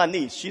ask my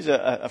niece. She's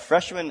a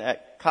freshman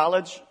at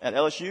college at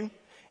LSU.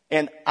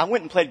 And I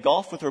went and played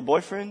golf with her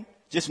boyfriend,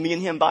 just me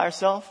and him by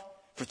herself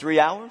for 3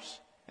 hours.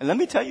 And let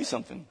me tell you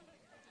something.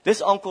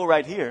 This uncle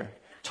right here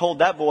told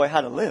that boy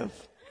how to live.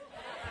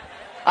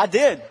 I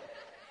did.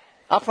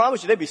 I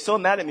promise you, they'd be so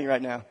mad at me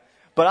right now.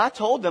 But I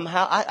told them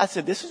how, I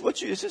said, this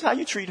is how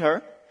you treat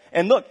her.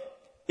 And look,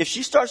 if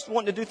she starts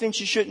wanting to do things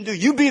she shouldn't do,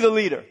 you be the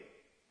leader.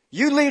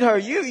 You lead her.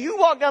 You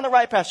walk down the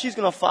right path. She's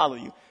going to follow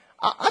you.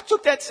 I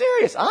took that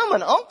serious. I'm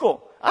an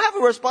uncle. I have a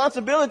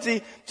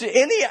responsibility to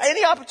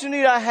any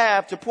opportunity I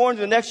have to pour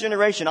into the next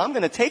generation. I'm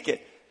going to take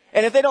it.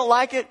 And if they don't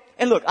like it,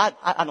 and look,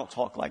 I don't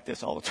talk like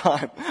this all the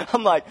time.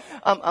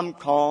 I'm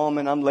calm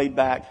and I'm laid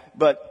back,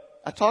 but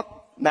I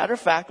talk matter of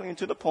factly and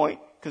to the point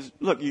because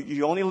look,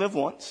 you only live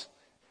once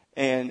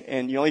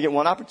and you only get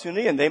one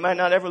opportunity and they might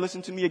not ever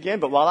listen to me again,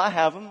 but while I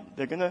have them,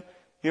 they're going to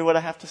hear what I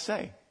have to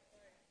say.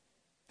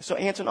 So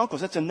aunts and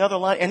uncles, that's another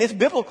line, and it's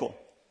biblical.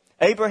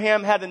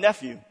 Abraham had a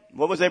nephew.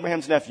 What was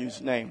Abraham's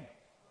nephew's name?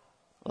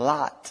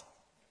 Lot.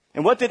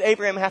 And what did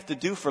Abraham have to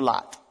do for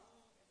Lot?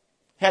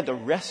 He had to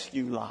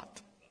rescue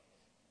Lot.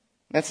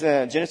 That's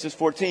Genesis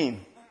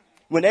 14.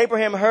 When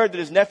Abraham heard that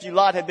his nephew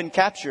Lot had been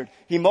captured,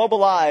 he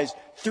mobilized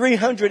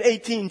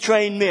 318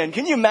 trained men.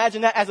 Can you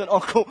imagine that as an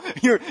uncle?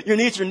 Your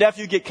niece or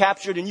nephew get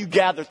captured and you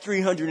gather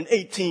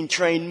 318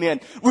 trained men.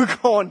 We're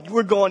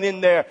going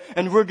in there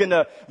and we're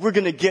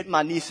gonna get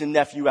my niece and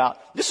nephew out.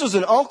 This was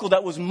an uncle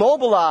that was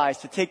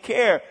mobilized to take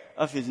care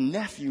of his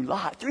nephew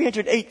Lot.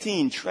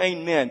 318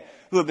 trained men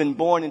who had been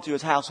born into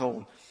his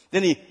household.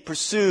 Then he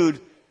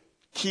pursued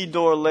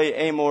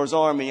Kedor-laomer's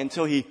army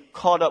until he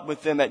caught up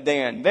with them at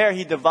Dan. There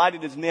he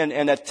divided his men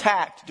and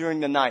attacked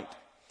during the night.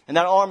 And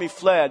that army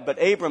fled, but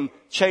Abram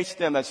chased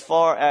them as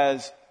far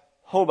as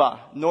Hobah,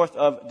 north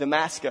of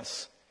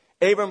Damascus.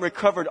 Abram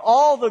recovered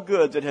all the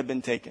goods that had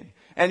been taken,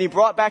 and he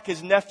brought back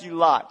his nephew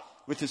Lot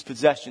with his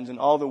possessions and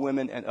all the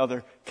women and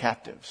other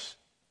captives.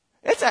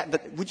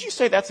 Would you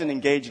say that's an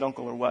engaged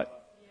uncle or what?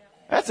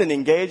 That's an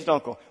engaged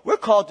uncle. We're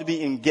called to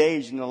be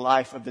engaged in the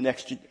life of the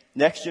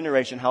next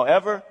generation,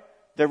 however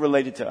they're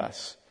related to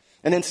us.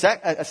 And then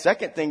a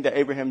second thing that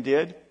Abraham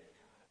did,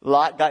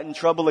 Lot got in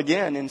trouble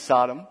again in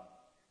Sodom.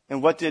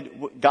 And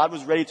God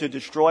was ready to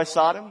destroy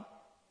Sodom.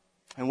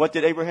 And what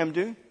did Abraham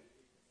do?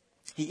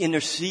 He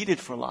interceded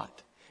for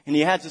Lot. And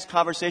he has this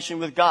conversation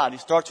with God. He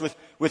starts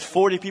with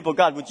 40 people.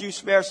 God, would you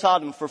spare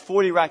Sodom for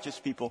 40 righteous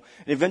people?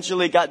 And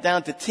eventually got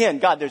down to 10.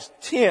 God, there's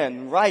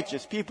 10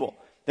 righteous people.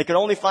 They could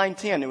only find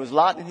 10. It was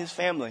Lot and his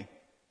family.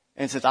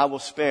 And it says, I will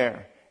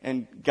spare.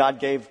 And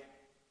God gave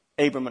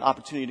Abram an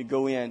opportunity to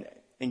go in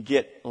and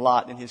get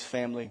Lot and his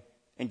family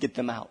and get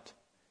them out.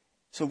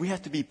 So we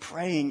have to be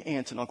praying,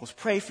 aunts and uncles.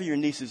 Pray for your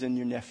nieces and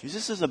your nephews.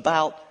 This is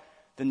about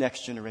the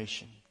next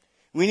generation.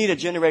 We need a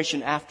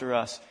generation after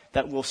us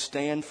that will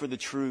stand for the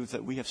truth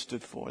that we have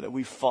stood for, that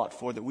we've fought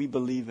for, that we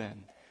believe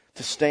in,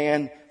 to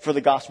stand for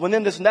the gospel. And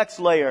then this next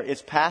layer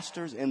is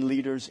pastors and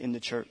leaders in the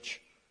church.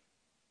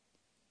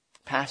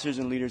 Pastors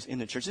and leaders in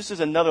the church. This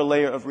is another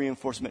layer of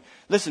reinforcement.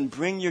 Listen,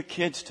 bring your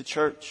kids to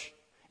church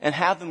and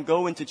have them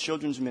go into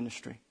children's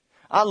ministry.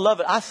 I love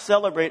it. I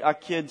celebrate our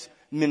kids'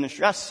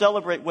 ministry. I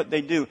celebrate what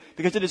they do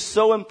because it is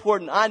so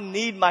important. I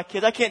need my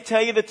kids. I can't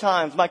tell you the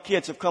times my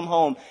kids have come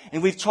home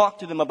and we've talked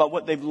to them about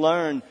what they've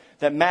learned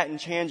that Matt and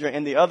Chandra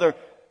and the other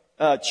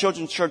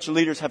children's church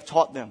leaders have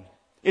taught them.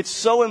 It's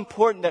so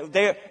important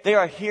that they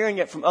are hearing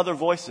it from other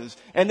voices.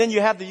 And then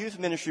you have the youth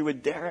ministry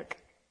with Derek.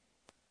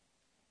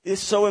 It's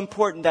so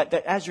important that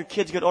as your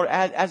kids get older,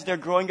 as they're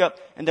growing up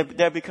and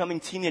they're becoming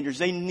teenagers,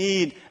 they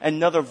need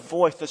another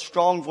voice, a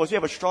strong voice. We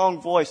have a strong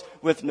voice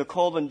with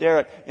Nicole and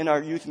Derek in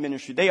our youth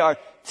ministry. They are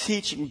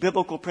teaching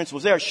biblical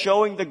principles. They are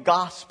showing the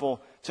gospel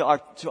to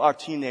our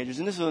teenagers.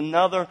 And this is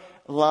another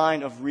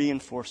line of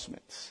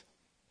reinforcements.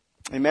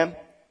 Amen?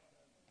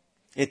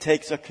 It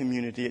takes a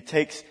community. It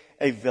takes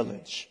a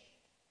village.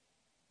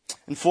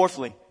 And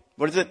fourthly,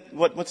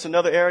 what's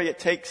another area it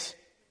takes?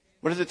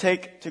 What does it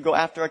take to go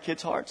after our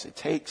kids' hearts? It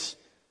takes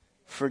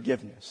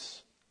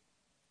forgiveness.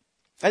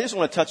 I just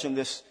want to touch on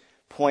this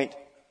point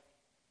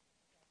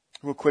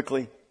real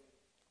quickly.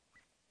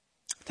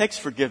 It takes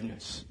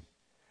forgiveness.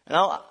 And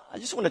I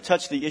just want to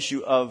touch the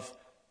issue of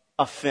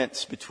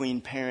offense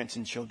between parents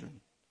and children.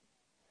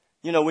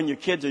 You know, when your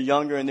kids are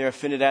younger and they're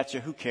offended at you,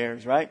 who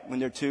cares, right? When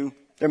they're 2,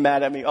 they're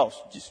mad at me. Oh,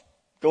 just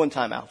go in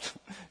timeout.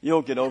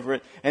 You'll get over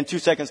it. And 2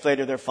 seconds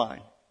later, they're fine.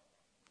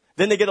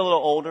 Then they get a little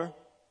older.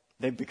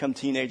 They become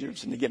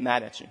teenagers and they get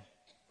mad at you.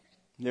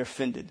 They're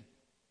offended.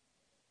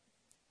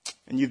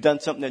 And you've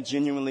done something that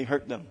genuinely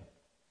hurt them.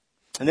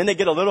 And then they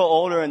get a little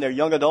older and they're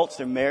young adults,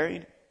 they're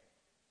married.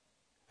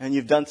 And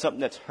you've done something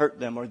that's hurt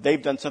them or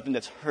they've done something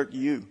that's hurt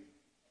you.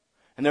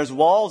 And there's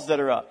walls that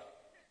are up.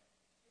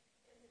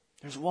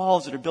 There's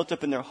walls that are built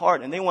up in their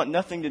heart and they want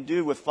nothing to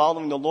do with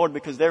following the Lord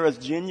because there is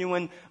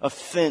genuine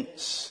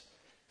offense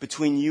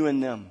between you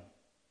and them.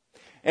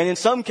 And in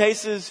some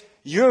cases,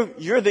 you're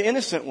the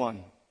innocent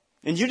one.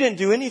 And you didn't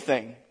do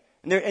anything.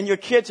 And your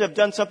kids have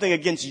done something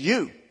against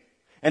you.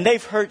 And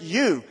they've hurt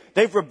you.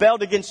 They've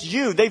rebelled against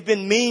you. They've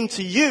been mean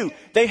to you.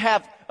 They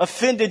have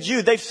offended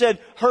you. They've said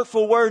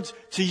hurtful words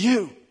to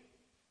you.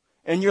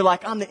 And you're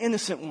like, I'm the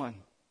innocent one.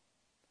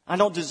 I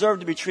don't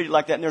deserve to be treated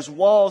like that. And there's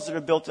walls that are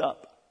built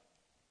up.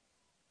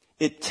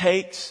 It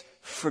takes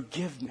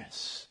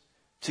forgiveness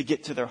to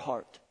get to their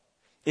heart.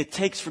 It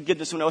takes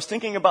forgiveness. When I was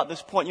thinking about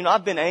this point,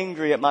 I've been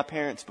angry at my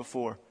parents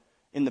before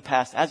in the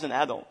past as an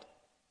adult.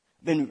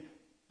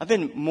 I've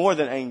been more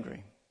than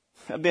angry.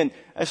 I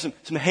have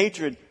some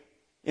hatred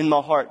in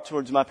my heart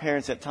towards my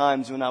parents at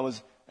times when I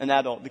was an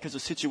adult because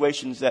of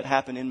situations that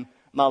happened in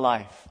my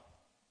life.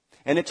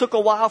 And it took a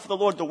while for the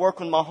Lord to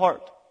work on my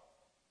heart.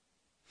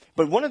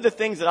 But one of the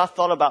things that I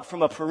thought about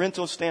from a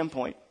parental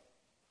standpoint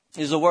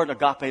is the word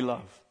agape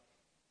love.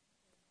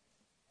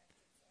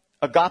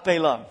 Agape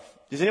love.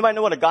 Does anybody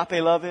know what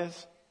agape love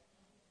is?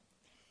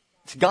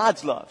 It's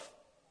God's love.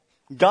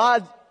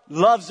 God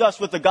loves us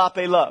with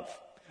agape love.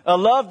 A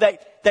love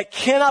that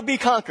cannot be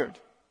conquered.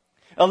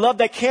 A love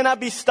that cannot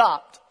be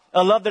stopped.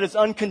 A love that is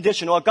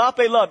unconditional.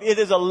 Agape love, it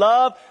is a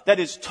love that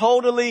is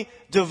totally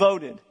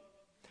devoted.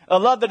 A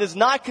love that is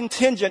not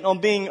contingent on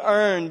being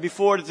earned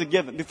before it is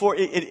given. Before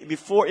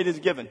it is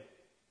given.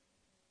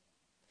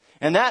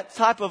 And that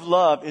type of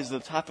love is the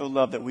type of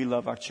love that we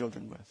love our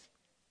children with.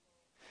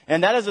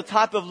 And that is the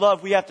type of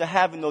love we have to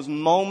have in those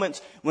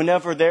moments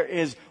whenever there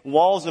is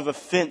walls of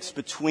offense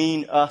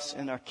between us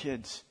and our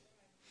kids.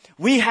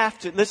 We have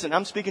to, listen,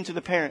 I'm speaking to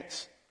the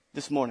parents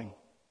this morning.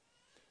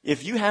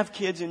 If you have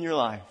kids in your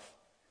life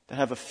that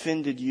have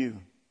offended you,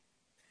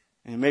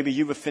 and maybe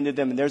you've offended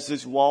them and there's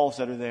these walls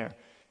that are there,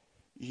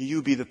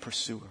 you be the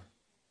pursuer.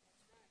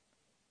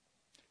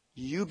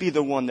 You be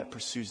the one that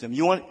pursues them. Do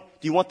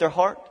you want their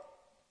heart?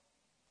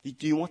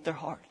 Do you want their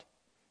heart?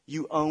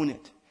 You own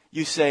it.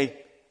 You say,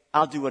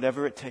 I'll do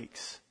whatever it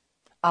takes.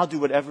 I'll do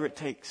whatever it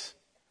takes.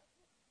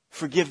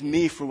 Forgive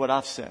me for what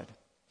I've said.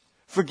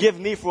 Forgive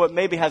me for what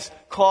maybe has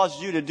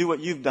caused you to do what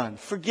you've done.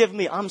 Forgive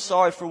me. I'm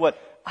sorry for what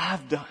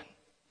I've done.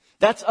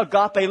 That's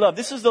agape love.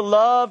 This is the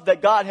love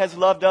that God has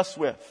loved us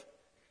with.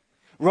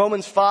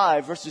 Romans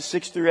 5 verses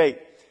 6 through 8.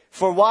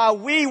 For while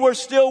we were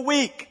still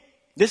weak,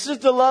 this is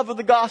the love of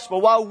the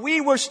gospel. While we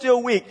were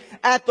still weak,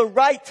 at the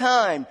right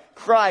time,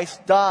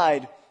 Christ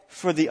died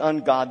for the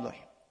ungodly.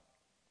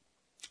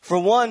 For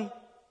one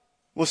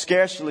will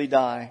scarcely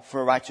die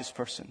for a righteous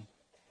person,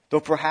 though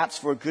perhaps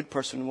for a good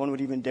person one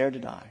would even dare to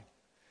die.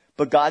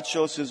 But God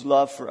shows His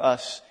love for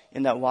us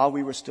in that while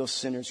we were still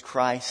sinners,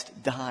 Christ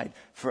died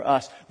for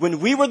us.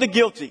 When we were the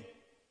guilty,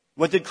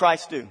 what did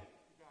Christ do?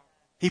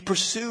 He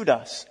pursued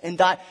us and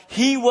died.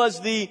 He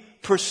was the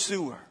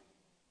pursuer.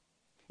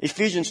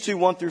 Ephesians 2,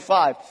 1 through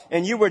 5.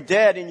 And you were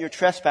dead in your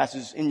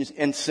trespasses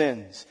and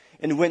sins,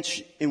 in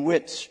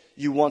which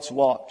you once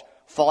walked,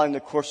 following the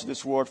course of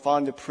this world,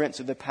 following the prince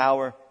of the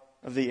power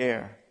of the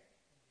air.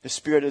 The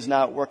Spirit is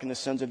now at work in the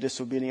sons of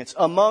disobedience,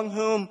 among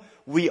whom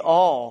we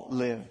all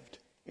lived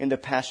in the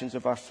passions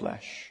of our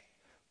flesh.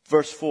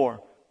 Verse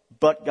 4,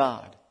 but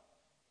God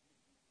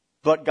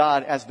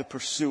as the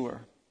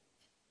pursuer,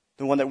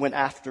 the one that went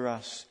after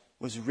us,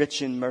 was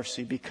rich in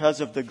mercy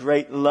because of the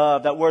great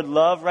love. That word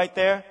love right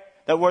there,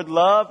 that word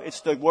love,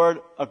 it's the word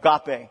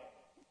agape.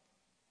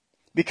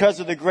 Because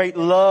of the great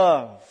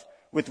love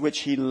with which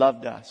He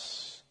loved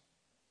us,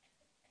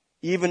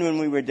 even when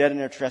we were dead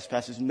in our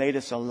trespasses, made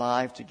us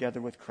alive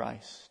together with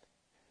Christ.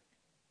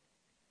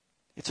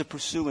 It's a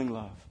pursuing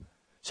love.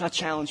 So I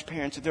challenge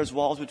parents, if there's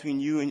walls between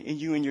you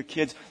and your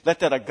kids, let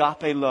that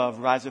agape love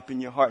rise up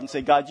in your heart and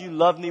say, God, you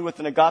loved me with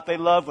an agape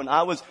love when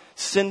I was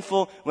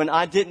sinful, when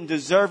I didn't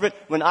deserve it,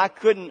 when I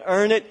couldn't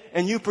earn it,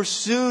 and you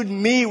pursued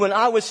me when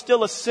I was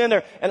still a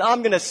sinner, and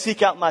I'm going to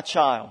seek out my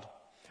child.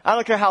 I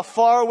don't care how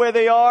far away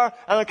they are.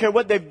 I don't care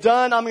what they've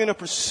done. I'm going to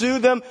pursue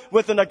them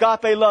with an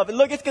agape love. And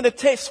look, it's going to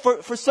take,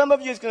 for some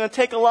of you, it's going to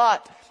take a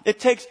lot.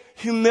 It takes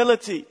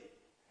humility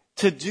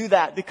to do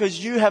that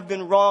because you have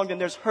been wronged and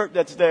there's hurt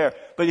that's there.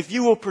 But if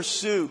you will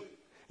pursue,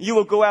 you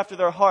will go after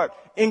their heart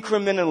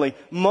incrementally,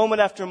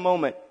 moment after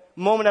moment,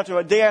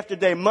 day after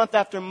day, month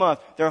after month,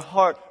 their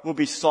heart will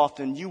be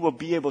softened. You will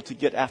be able to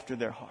get after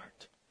their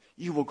heart.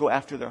 You will go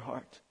after their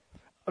heart.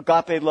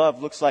 Agape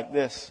love looks like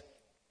this.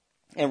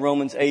 In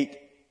Romans 8,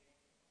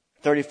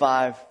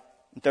 35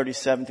 and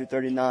 37 through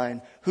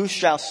 39. Who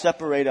shall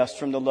separate us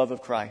from the love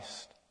of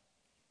Christ?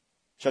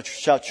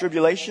 Shall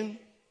tribulation,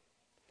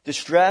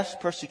 distress,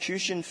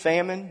 persecution,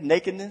 famine,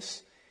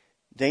 nakedness,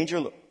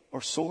 danger, or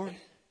sword?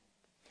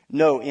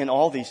 No, in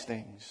all these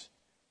things,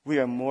 we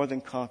are more than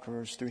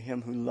conquerors through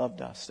Him who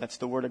loved us. That's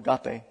the word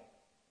agape.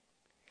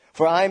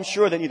 For I am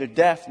sure that neither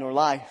death nor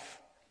life,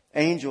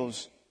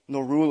 angels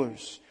nor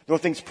rulers, nor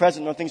things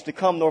present, nor things to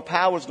come, nor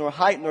powers, nor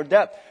height, nor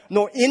depth,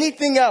 nor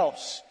anything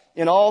else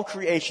in all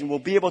creation will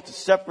be able to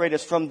separate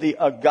us from the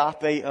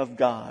agape of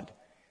God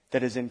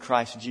that is in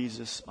Christ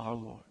Jesus our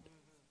Lord.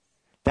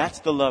 That's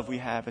the love we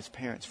have as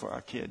parents for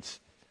our kids.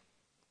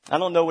 I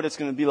don't know what it's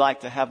going to be like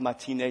to have my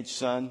teenage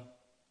son,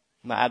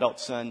 my adult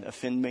son,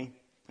 offend me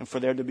and for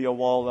there to be a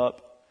wall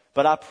up.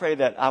 But I pray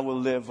that I will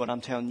live what I'm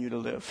telling you to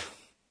live.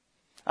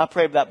 I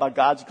pray that by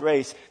God's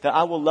grace that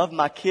I will love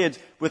my kids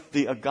with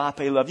the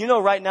agape love. You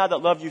know right now that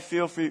love you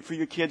feel for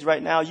your kids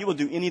right now, you will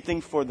do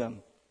anything for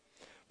them.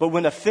 But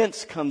when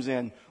offense comes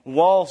in,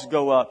 walls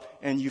go up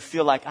and you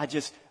feel like I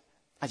just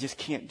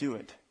can't do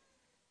it.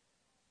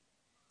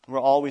 We're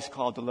always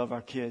called to love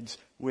our kids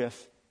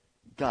with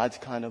God's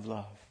kind of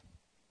love.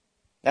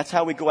 That's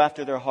how we go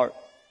after their heart.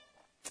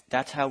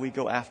 That's how we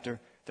go after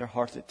their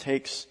hearts. It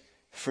takes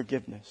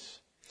forgiveness.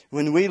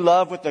 When we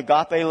love with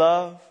agape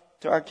love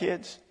to our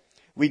kids,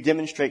 we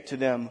demonstrate to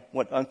them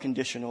what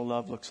unconditional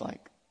love looks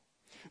like.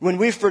 When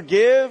we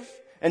forgive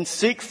and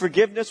seek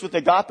forgiveness with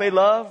agape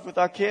love with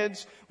our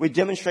kids, we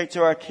demonstrate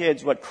to our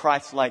kids what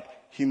Christ-like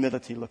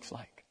humility looks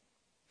like.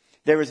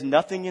 There is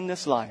nothing in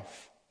this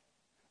life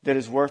that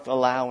is worth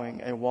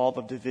allowing a wall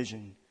of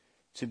division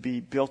to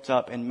be built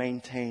up and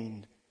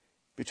maintained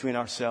between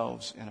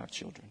ourselves and our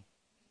children.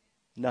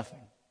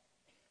 Nothing.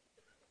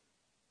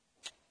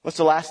 What's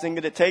the last thing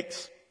that it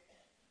takes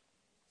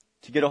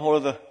to get a hold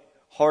of the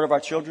heart of our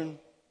children?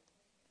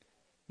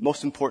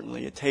 Most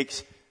importantly, it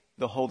takes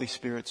the Holy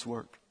Spirit's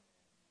work.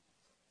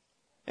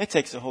 It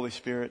takes the Holy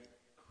Spirit.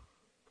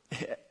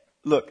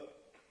 Look,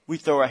 we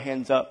throw our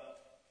hands up.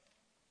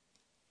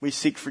 We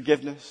seek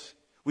forgiveness.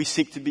 We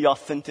seek to be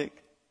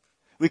authentic.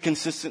 We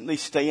consistently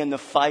stay in the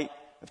fight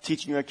of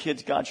teaching our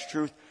kids God's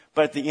truth.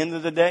 But at the end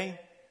of the day,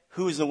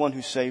 who is the one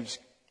who saves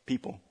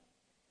people?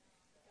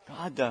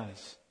 God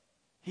does.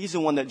 He's the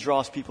one that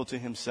draws people to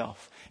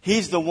Himself.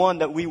 He's the one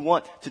that we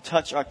want to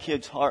touch our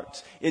kids'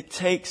 hearts. It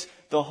takes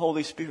the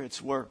Holy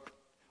Spirit's work.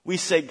 We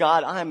say,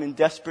 God, I am in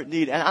desperate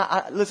need.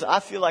 And listen,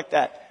 I feel like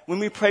that. When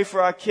we pray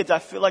for our kids, I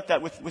feel like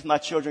that with my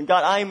children.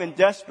 God, I am in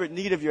desperate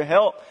need of your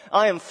help.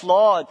 I am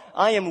flawed.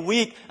 I am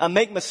weak. I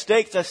make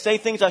mistakes. I say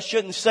things I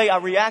shouldn't say. I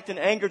react in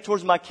anger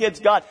towards my kids.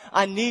 God,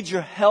 I need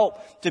your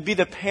help to be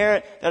the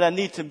parent that I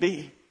need to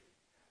be.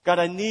 God,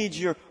 I need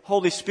your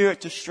Holy Spirit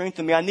to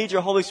strengthen me. I need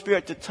your Holy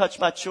Spirit to touch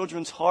my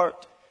children's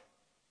heart.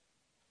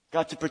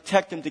 God, to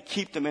protect them, to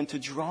keep them, and to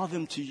draw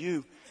them to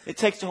you. It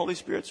takes the Holy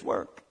Spirit's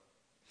work.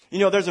 You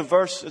know, there's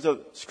a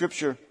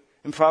scripture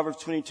in Proverbs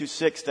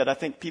 22:6 that I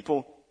think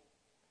people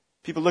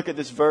look at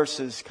this verse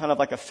as kind of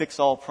like a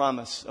fix-all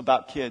promise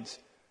about kids.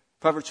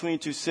 Proverbs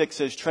 22:6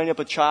 says, train up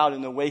a child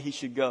in the way he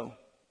should go.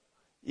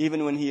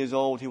 Even when he is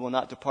old, he will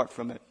not depart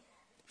from it.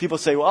 People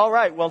say, well, all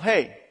right, well,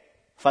 hey,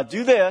 if I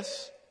do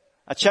this,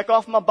 I check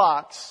off my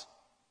box,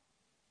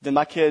 then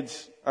my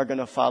kids are going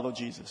to follow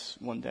Jesus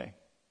one day.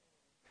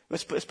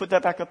 Let's put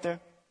that back up there.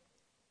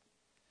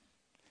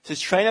 It says,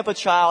 train up a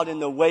child in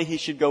the way he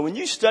should go. When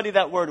you study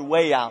that word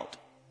way out,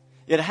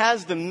 it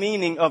has the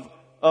meaning of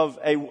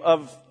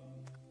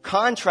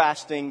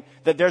contrasting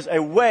that there's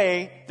a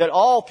way that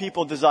all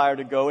people desire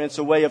to go, and it's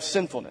a way of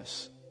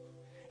sinfulness.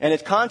 And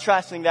it's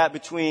contrasting that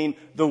between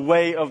the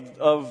way of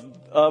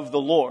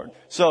the Lord.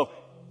 So,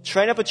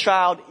 train up a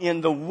child in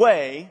the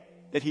way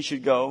that he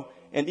should go,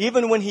 and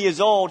even when he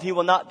is old, he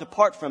will not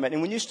depart from it.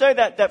 And when you study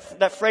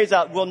that phrase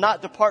out, will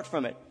not depart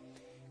from it,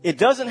 it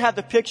doesn't have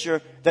the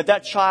picture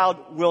that child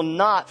will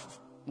not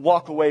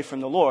walk away from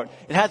the Lord.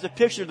 It has a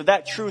picture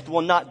that truth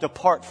will not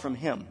depart from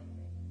him.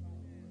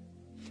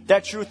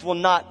 That truth will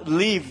not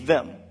leave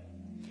them.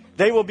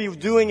 They will be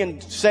doing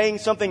and saying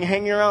something,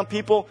 hanging around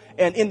people,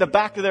 and in the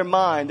back of their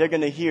mind, they're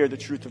going to hear the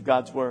truth of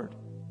God's Word.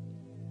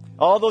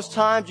 All those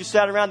times you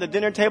sat around the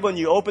dinner table and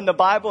you opened the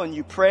Bible and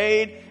you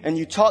prayed and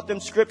you taught them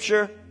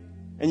Scripture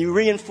and you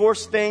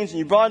reinforced things and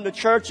you brought them to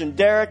church, and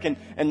Derek and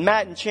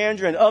Matt and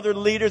Chandra and other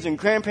leaders and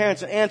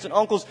grandparents and aunts and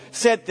uncles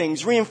said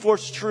things,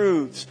 reinforced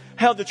truths,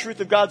 held the truth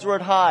of God's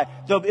Word high.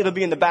 It'll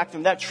be in the back of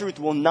them. That truth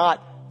will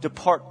not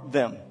depart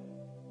them.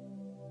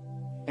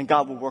 And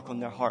God will work on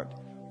their heart.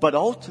 But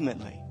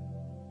ultimately,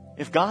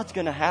 if God's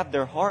going to have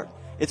their heart,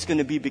 it's going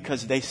to be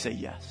because they say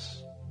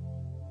yes.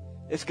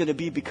 It's going to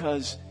be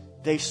because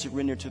they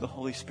surrender to the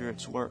Holy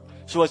Spirit's work.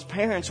 So as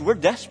parents, we're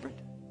desperate.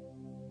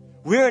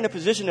 We're in a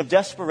position of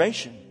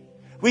desperation.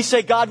 We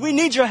say, God, we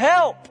need your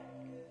help.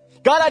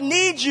 God, I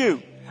need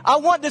you. I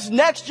want this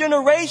next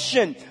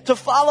generation to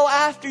follow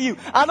after you.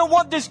 I don't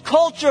want this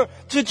culture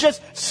to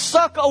just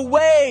suck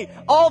away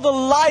all the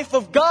life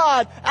of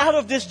God out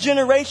of this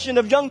generation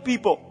of young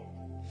people.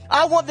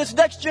 I want this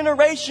next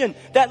generation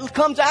that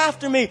comes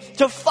after me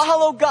to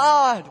follow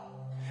God,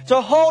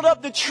 to hold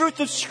up the truth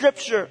of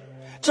Scripture,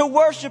 to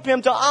worship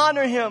Him, to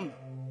honor Him,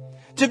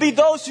 to be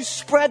those who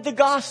spread the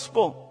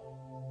gospel.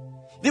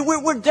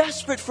 We're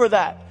desperate for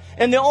that.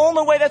 And the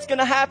only way that's going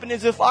to happen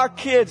is if our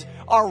kids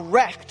are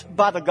wrecked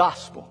by the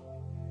gospel.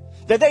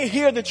 That they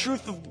hear the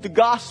truth of the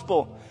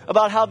gospel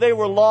about how they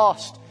were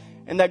lost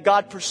and that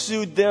God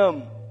pursued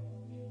them.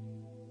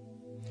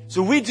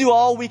 So we do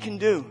all we can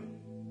do.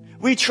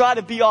 We try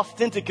to be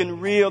authentic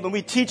and real, and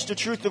we teach the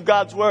truth of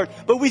God's Word,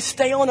 but we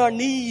stay on our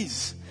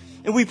knees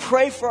and we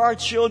pray for our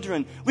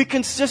children. We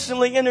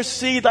consistently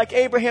intercede like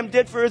Abraham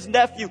did for his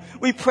nephew.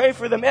 We pray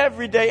for them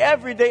every day,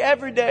 every day,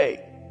 every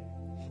day.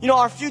 You know,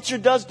 our future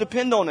does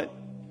depend on it.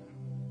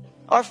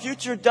 Our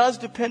future does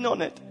depend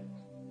on it.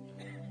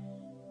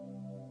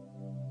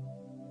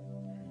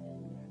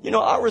 You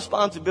know, our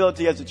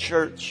responsibility as a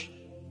church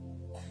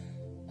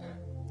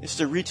is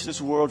to reach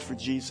this world for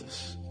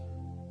Jesus.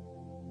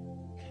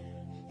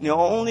 And the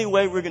only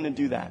way we're going to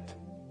do that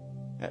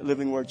at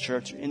Living Word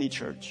Church or any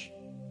church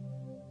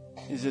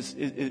is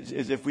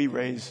if we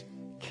raise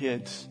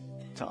kids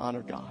to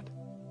honor God.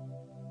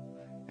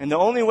 And the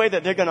only way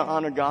that they're going to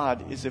honor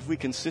God is if we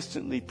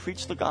consistently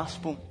preach the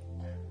gospel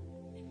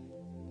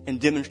and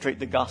demonstrate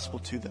the gospel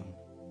to them.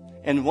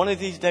 And one of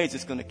these days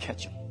it's going to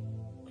catch them.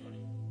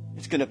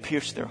 It's going to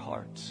pierce their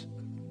hearts.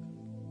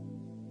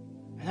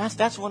 And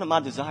that's one of my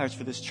desires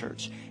for this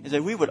church, is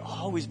that we would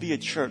always be a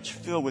church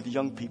filled with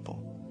young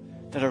people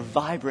that are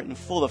vibrant and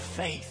full of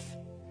faith,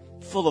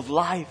 full of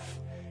life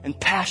and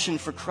passion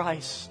for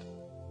Christ.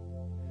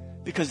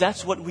 Because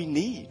that's what we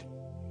need.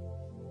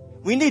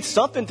 We need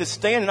something to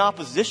stand in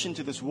opposition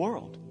to this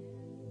world.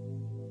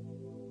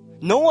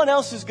 No one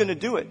else is going to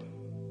do it.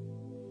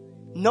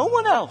 No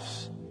one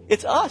else.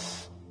 It's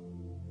us.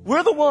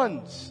 We're the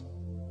ones.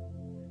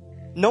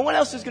 No one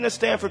else is going to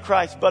stand for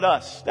Christ but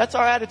us. That's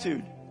our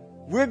attitude.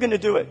 We're going to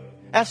do it.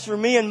 As for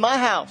me and my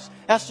house,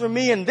 as for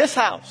me and this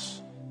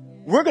house,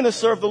 we're going to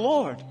serve the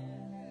Lord.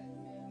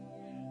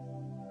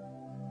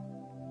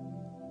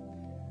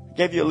 I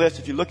gave you a list.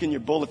 If you look in your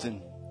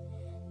bulletin,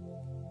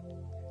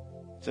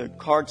 it's a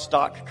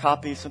cardstock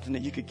copy, something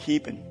that you could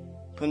keep and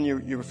put in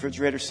your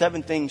refrigerator.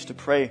 7 things to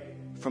pray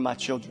for my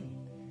children.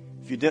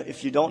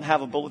 If you don't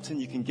have a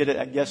bulletin, you can get it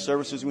at guest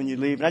services when you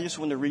leave. And I just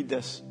want to read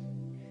this.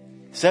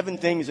 7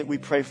 things that we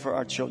pray for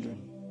our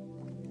children.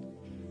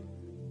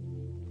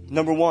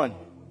 Number 1,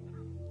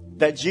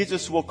 that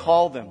Jesus will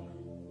call them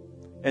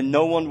and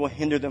no one will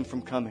hinder them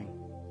from coming.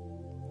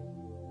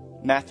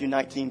 Matthew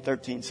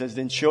 19:13 says,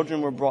 then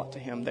children were brought to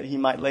him that he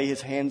might lay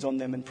his hands on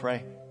them and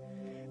pray.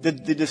 The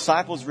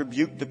disciples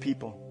rebuked the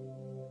people.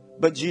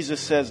 But Jesus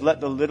says, let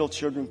the little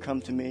children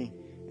come to me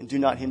and do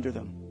not hinder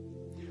them.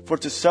 For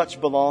to such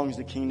belongs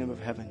the kingdom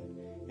of heaven.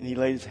 And he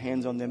laid his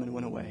hands on them and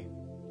went away.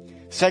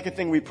 Second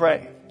thing we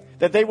pray,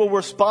 that they will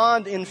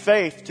respond in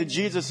faith to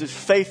Jesus'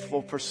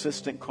 faithful,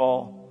 persistent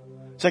call.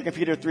 2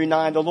 Peter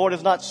 3:9, the Lord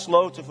is not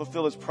slow to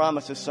fulfill his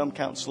promise, as some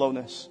count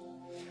slowness,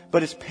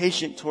 but is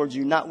patient towards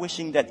you, not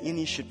wishing that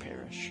any should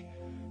perish,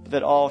 but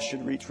that all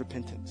should reach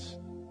repentance.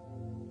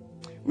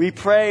 We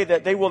pray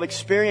that they will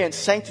experience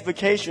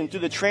sanctification through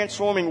the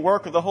transforming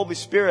work of the Holy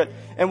Spirit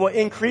and will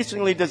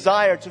increasingly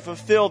desire to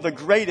fulfill the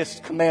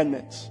greatest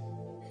commandments.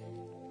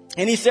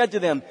 And he said to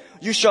them,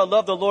 you shall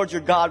love the Lord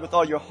your God with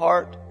all your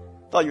heart,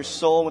 with all your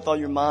soul, with all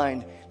your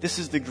mind. This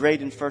is the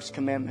great and first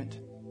commandment.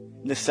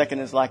 And the second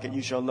is like it.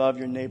 You shall love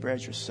your neighbor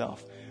as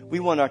yourself.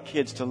 We want our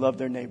kids to love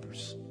their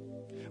neighbors.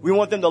 We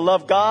want them to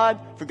love God,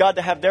 for God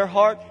to have their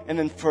heart, and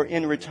then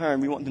in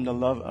return, we want them to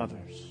love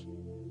others.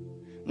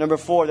 Number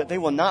 4, that they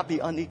will not be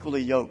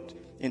unequally yoked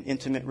in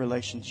intimate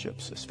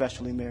relationships,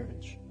 especially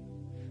marriage.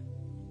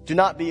 Do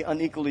not be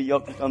unequally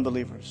yoked with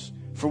unbelievers.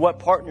 For what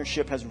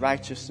partnership has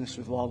righteousness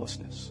with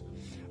lawlessness?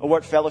 Or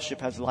what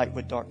fellowship has light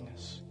with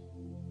darkness?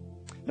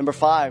 Number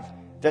 5,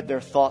 that their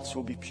thoughts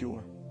will be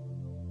pure.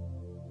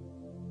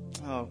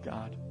 Oh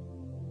God.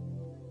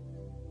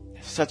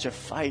 It's such a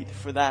fight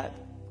for that.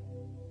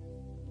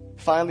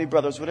 Finally,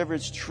 brothers, whatever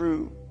is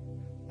true,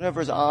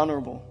 whatever is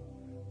honorable,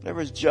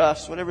 whatever is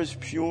just, whatever is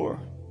pure,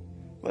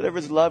 whatever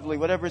is lovely,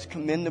 whatever is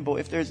commendable,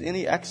 if there's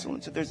any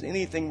excellence, if there's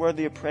anything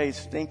worthy of praise,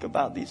 think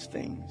about these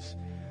things.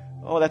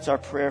 Oh, that's our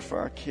prayer for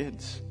our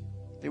kids.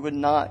 They would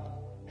not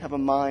have a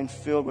mind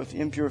filled with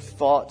impure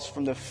thoughts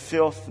from the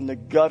filth and the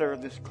gutter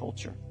of this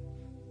culture.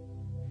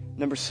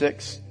 Number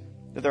 6,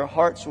 that their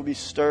hearts will be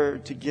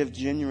stirred to give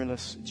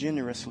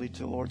generously to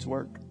the Lord's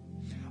work.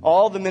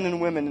 All the men and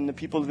women in the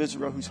people of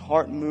Israel whose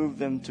heart moved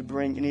them to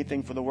bring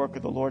anything for the work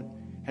of the Lord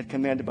had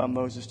commanded by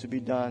Moses to be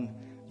done,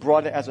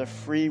 brought it as a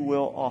free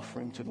will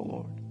offering to the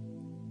Lord.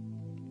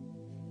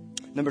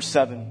 Number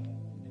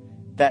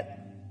 7,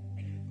 that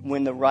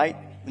when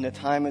the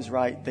time is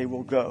right, they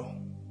will go.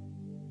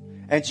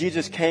 And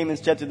Jesus came and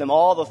said to them,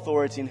 all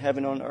authority in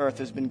heaven and on earth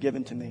has been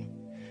given to me.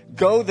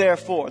 Go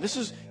therefore. This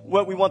is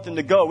what we want them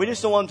to go. We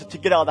just don't want them to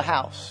get out of the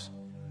house.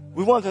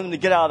 We want them to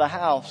get out of the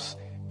house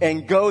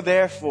and go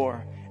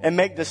therefore and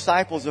make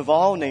disciples of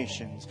all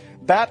nations,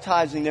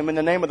 baptizing them in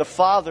the name of the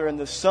Father and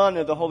the Son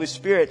and the Holy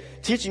Spirit,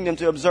 teaching them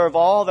to observe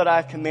all that I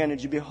have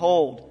commanded you.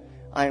 Behold,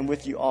 I am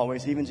with you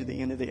always, even to the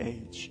end of the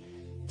age.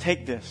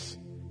 Take this.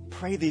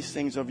 Pray these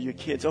things over your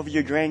kids, over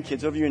your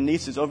grandkids, over your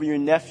nieces, over your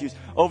nephews,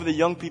 over the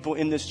young people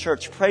in this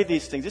church. Pray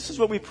these things. This is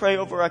what we pray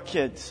over our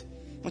kids.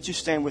 Why don't you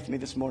stand with me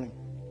this morning?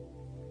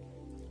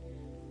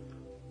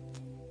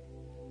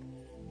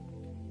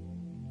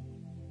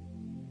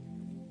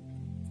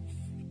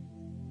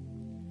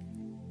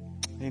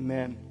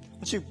 Amen. Why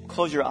don't you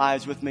close your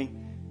eyes with me?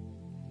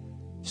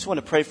 Just want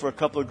to pray for a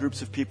couple of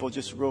groups of people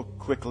just real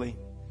quickly.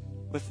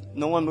 With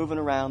no one moving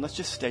around, let's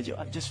just stay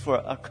just for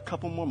a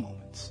couple more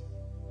moments.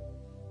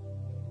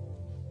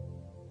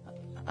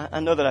 I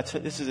know that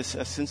this is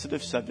a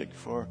sensitive subject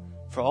for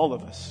all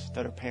of us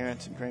that are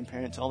parents and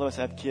grandparents. All of us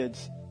have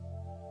kids.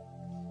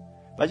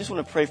 But I just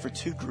want to pray for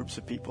 2 groups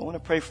of people. I want to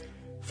pray,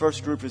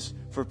 first group is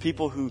for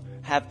people who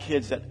have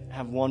kids that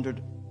have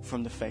wandered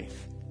from the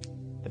faith.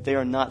 That they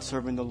are not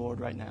serving the Lord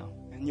right now.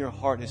 And your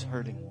heart is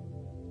hurting.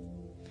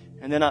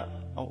 And then I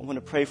want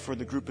to pray for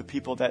the group of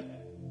people that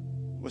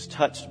was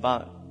touched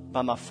by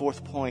my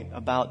 4th point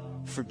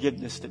about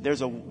forgiveness. That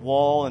there's a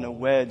wall and a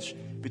wedge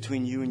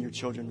between you and your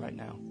children right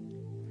now.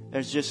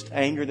 There's just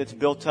anger that's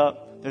built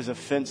up. There's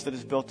offense that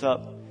is built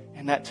up.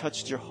 And that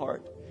touched your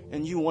heart.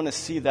 And you want to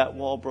see that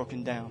wall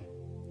broken down.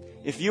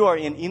 If you are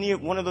in any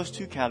one of those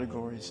 2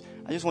 categories,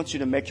 I just want you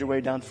to make your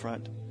way down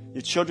front.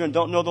 your children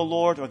don't know the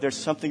Lord, or there's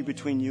something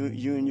between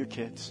you and your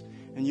kids.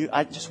 And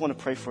I just want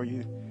to pray for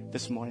you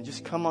this morning.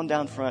 Just come on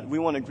down front. We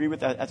want to agree with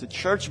that. As a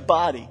church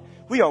body,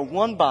 we are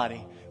one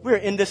body. We're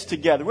in this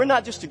together. We're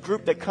not just a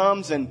group that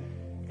comes and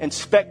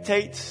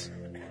spectates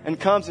and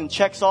comes and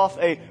checks off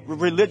a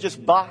religious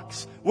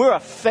box. We're a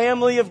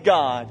family of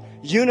God,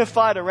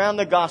 unified around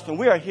the gospel. And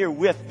we are here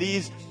with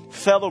these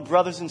fellow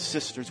brothers and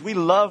sisters. We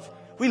love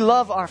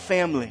our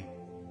family.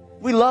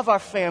 We love our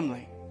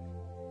family.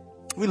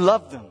 We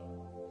love them.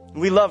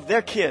 We love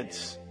their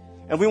kids.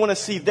 And we want to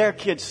see their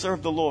kids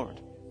serve the Lord.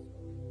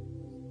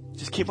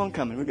 Just keep on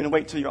coming. We're going to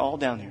wait till you're all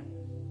down here.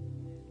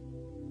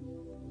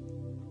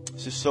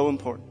 This is so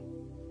important.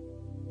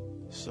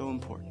 So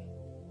important.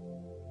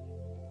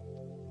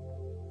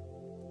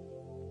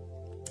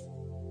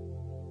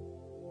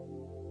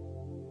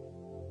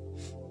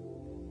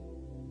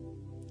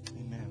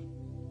 Amen.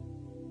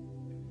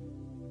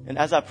 And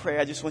as I pray,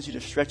 I just want you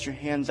to stretch your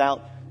hands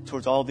out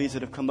towards all these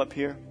that have come up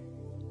here.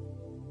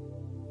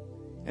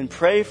 And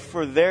pray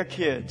for their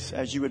kids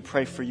as you would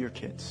pray for your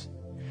kids.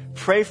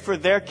 Pray for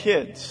their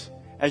kids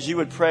as you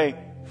would pray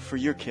for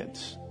your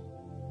kids.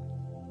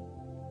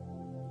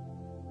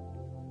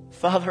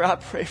 Father, I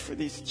pray for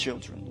these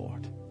children,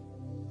 Lord.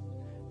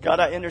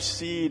 God, I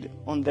intercede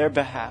on their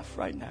behalf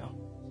right now.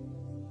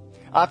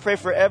 I pray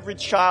for every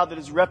child that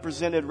is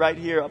represented right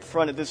here up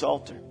front at this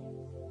altar.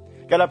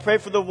 God, I pray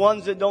for the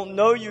ones that don't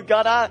know you.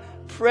 God, I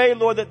pray,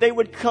 Lord, that they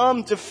would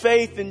come to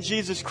faith in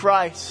Jesus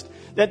Christ.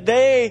 That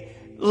they,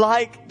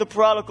 like the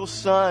prodigal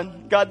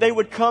son, God, they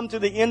would come to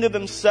the end of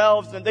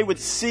themselves and they would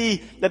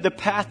see that the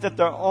path that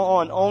they're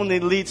on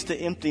only leads to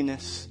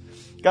emptiness.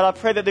 God, I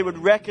pray that they would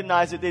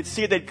recognize it. They'd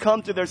see it. They'd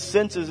come to their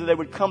senses and they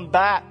would come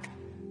back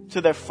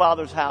to their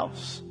Father's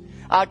house.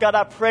 God,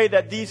 I pray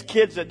that these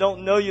kids that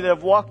don't know you, that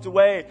have walked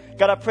away,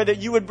 God, I pray that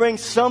you would bring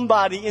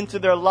somebody into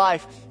their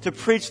life to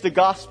preach the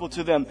gospel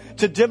to them,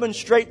 to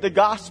demonstrate the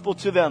gospel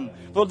to them.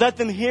 Lord, let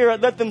them hear it,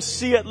 let them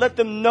see it, let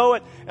them know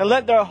it, and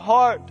let their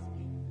heart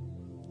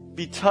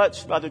be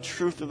touched by the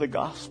truth of the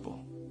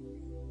gospel.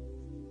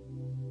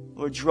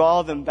 Lord,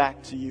 draw them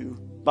back to you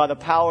by the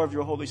power of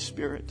your Holy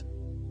Spirit.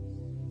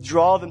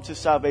 Draw them to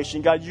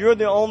salvation. God, you're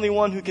the only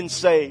one who can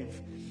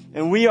save.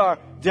 And we are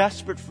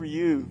desperate for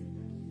you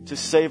to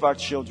save our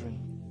children.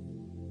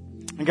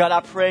 And God,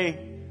 I pray,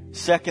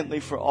 secondly,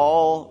 for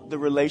all the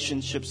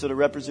relationships that are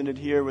represented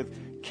here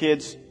with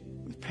kids,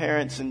 with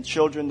parents and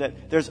children,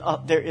 that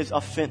there is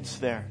offense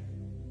there.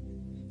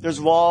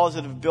 There's walls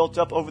that have built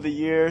up over the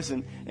years,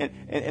 and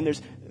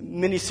there's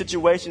many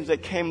situations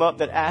that came up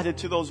that added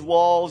to those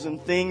walls,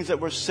 and things that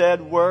were said,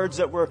 words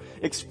that were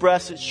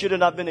expressed that should have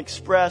not been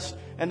expressed.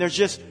 And there's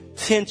just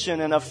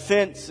tension and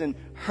offense and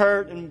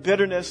hurt and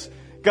bitterness.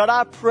 God,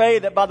 I pray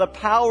that by the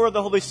power of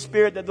the Holy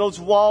Spirit that those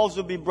walls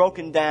would be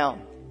broken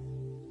down.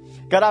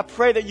 God, I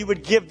pray that you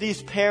would give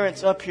these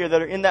parents up here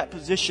that are in that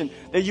position,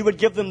 that you would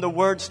give them the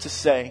words to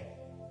say,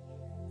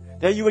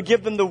 that you would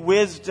give them the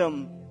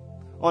wisdom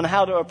on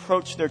how to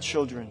approach their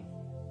children.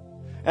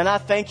 And I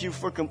thank you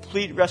for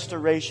complete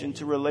restoration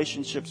to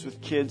relationships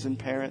with kids and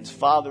parents,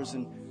 fathers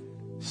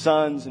and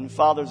sons and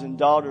fathers and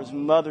daughters,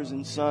 mothers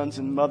and sons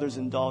and mothers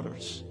and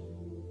daughters.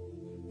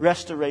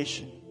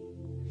 Restoration.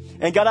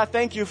 And God, I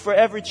thank you for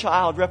every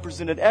child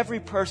represented, every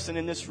person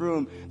in this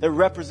room that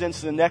represents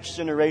the next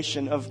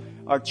generation of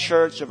our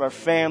church, of our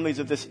families,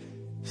 of this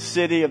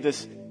city, of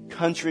this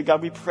country.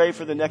 God, we pray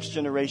for the next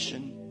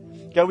generation.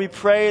 God, we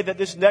pray that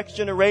this next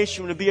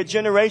generation would be a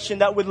generation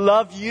that would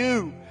love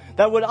you,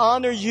 that would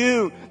honor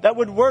you, that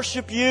would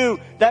worship you,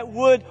 that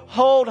would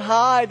hold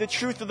high the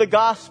truth of the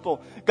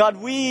gospel. God,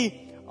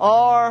 we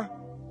are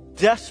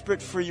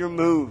desperate for your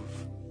move.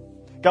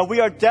 God, we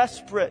are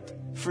desperate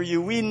for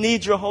you. We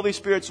need your Holy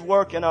Spirit's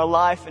work in our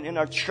life and in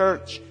our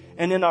church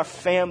and in our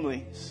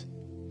families.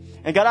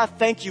 And God, I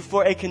thank you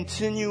for a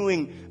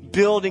continuing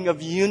building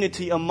of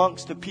unity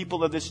amongst the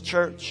people of this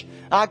church.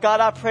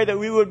 God, I pray that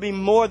we would be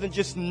more than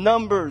just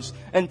numbers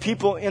and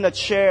people in a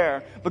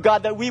chair. But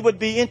God, that we would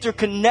be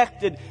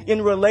interconnected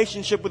in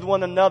relationship with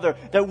one another.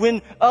 That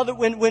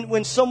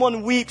when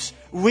someone weeps,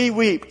 we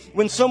weep.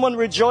 When someone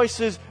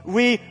rejoices,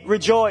 we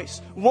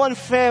rejoice. One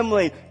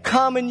family,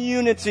 common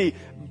unity,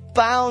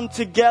 bound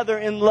together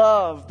in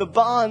love. The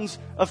bonds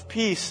of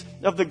peace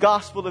of the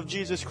gospel of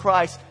Jesus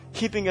Christ,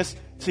 keeping us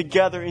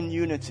together in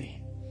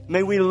unity.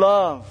 May we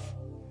love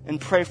and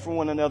pray for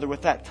one another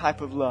with that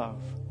type of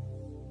love.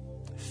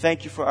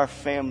 Thank you for our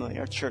family,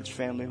 our church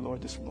family,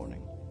 Lord, this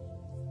morning.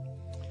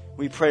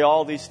 We pray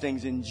all these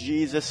things in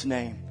Jesus'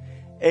 name.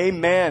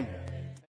 Amen.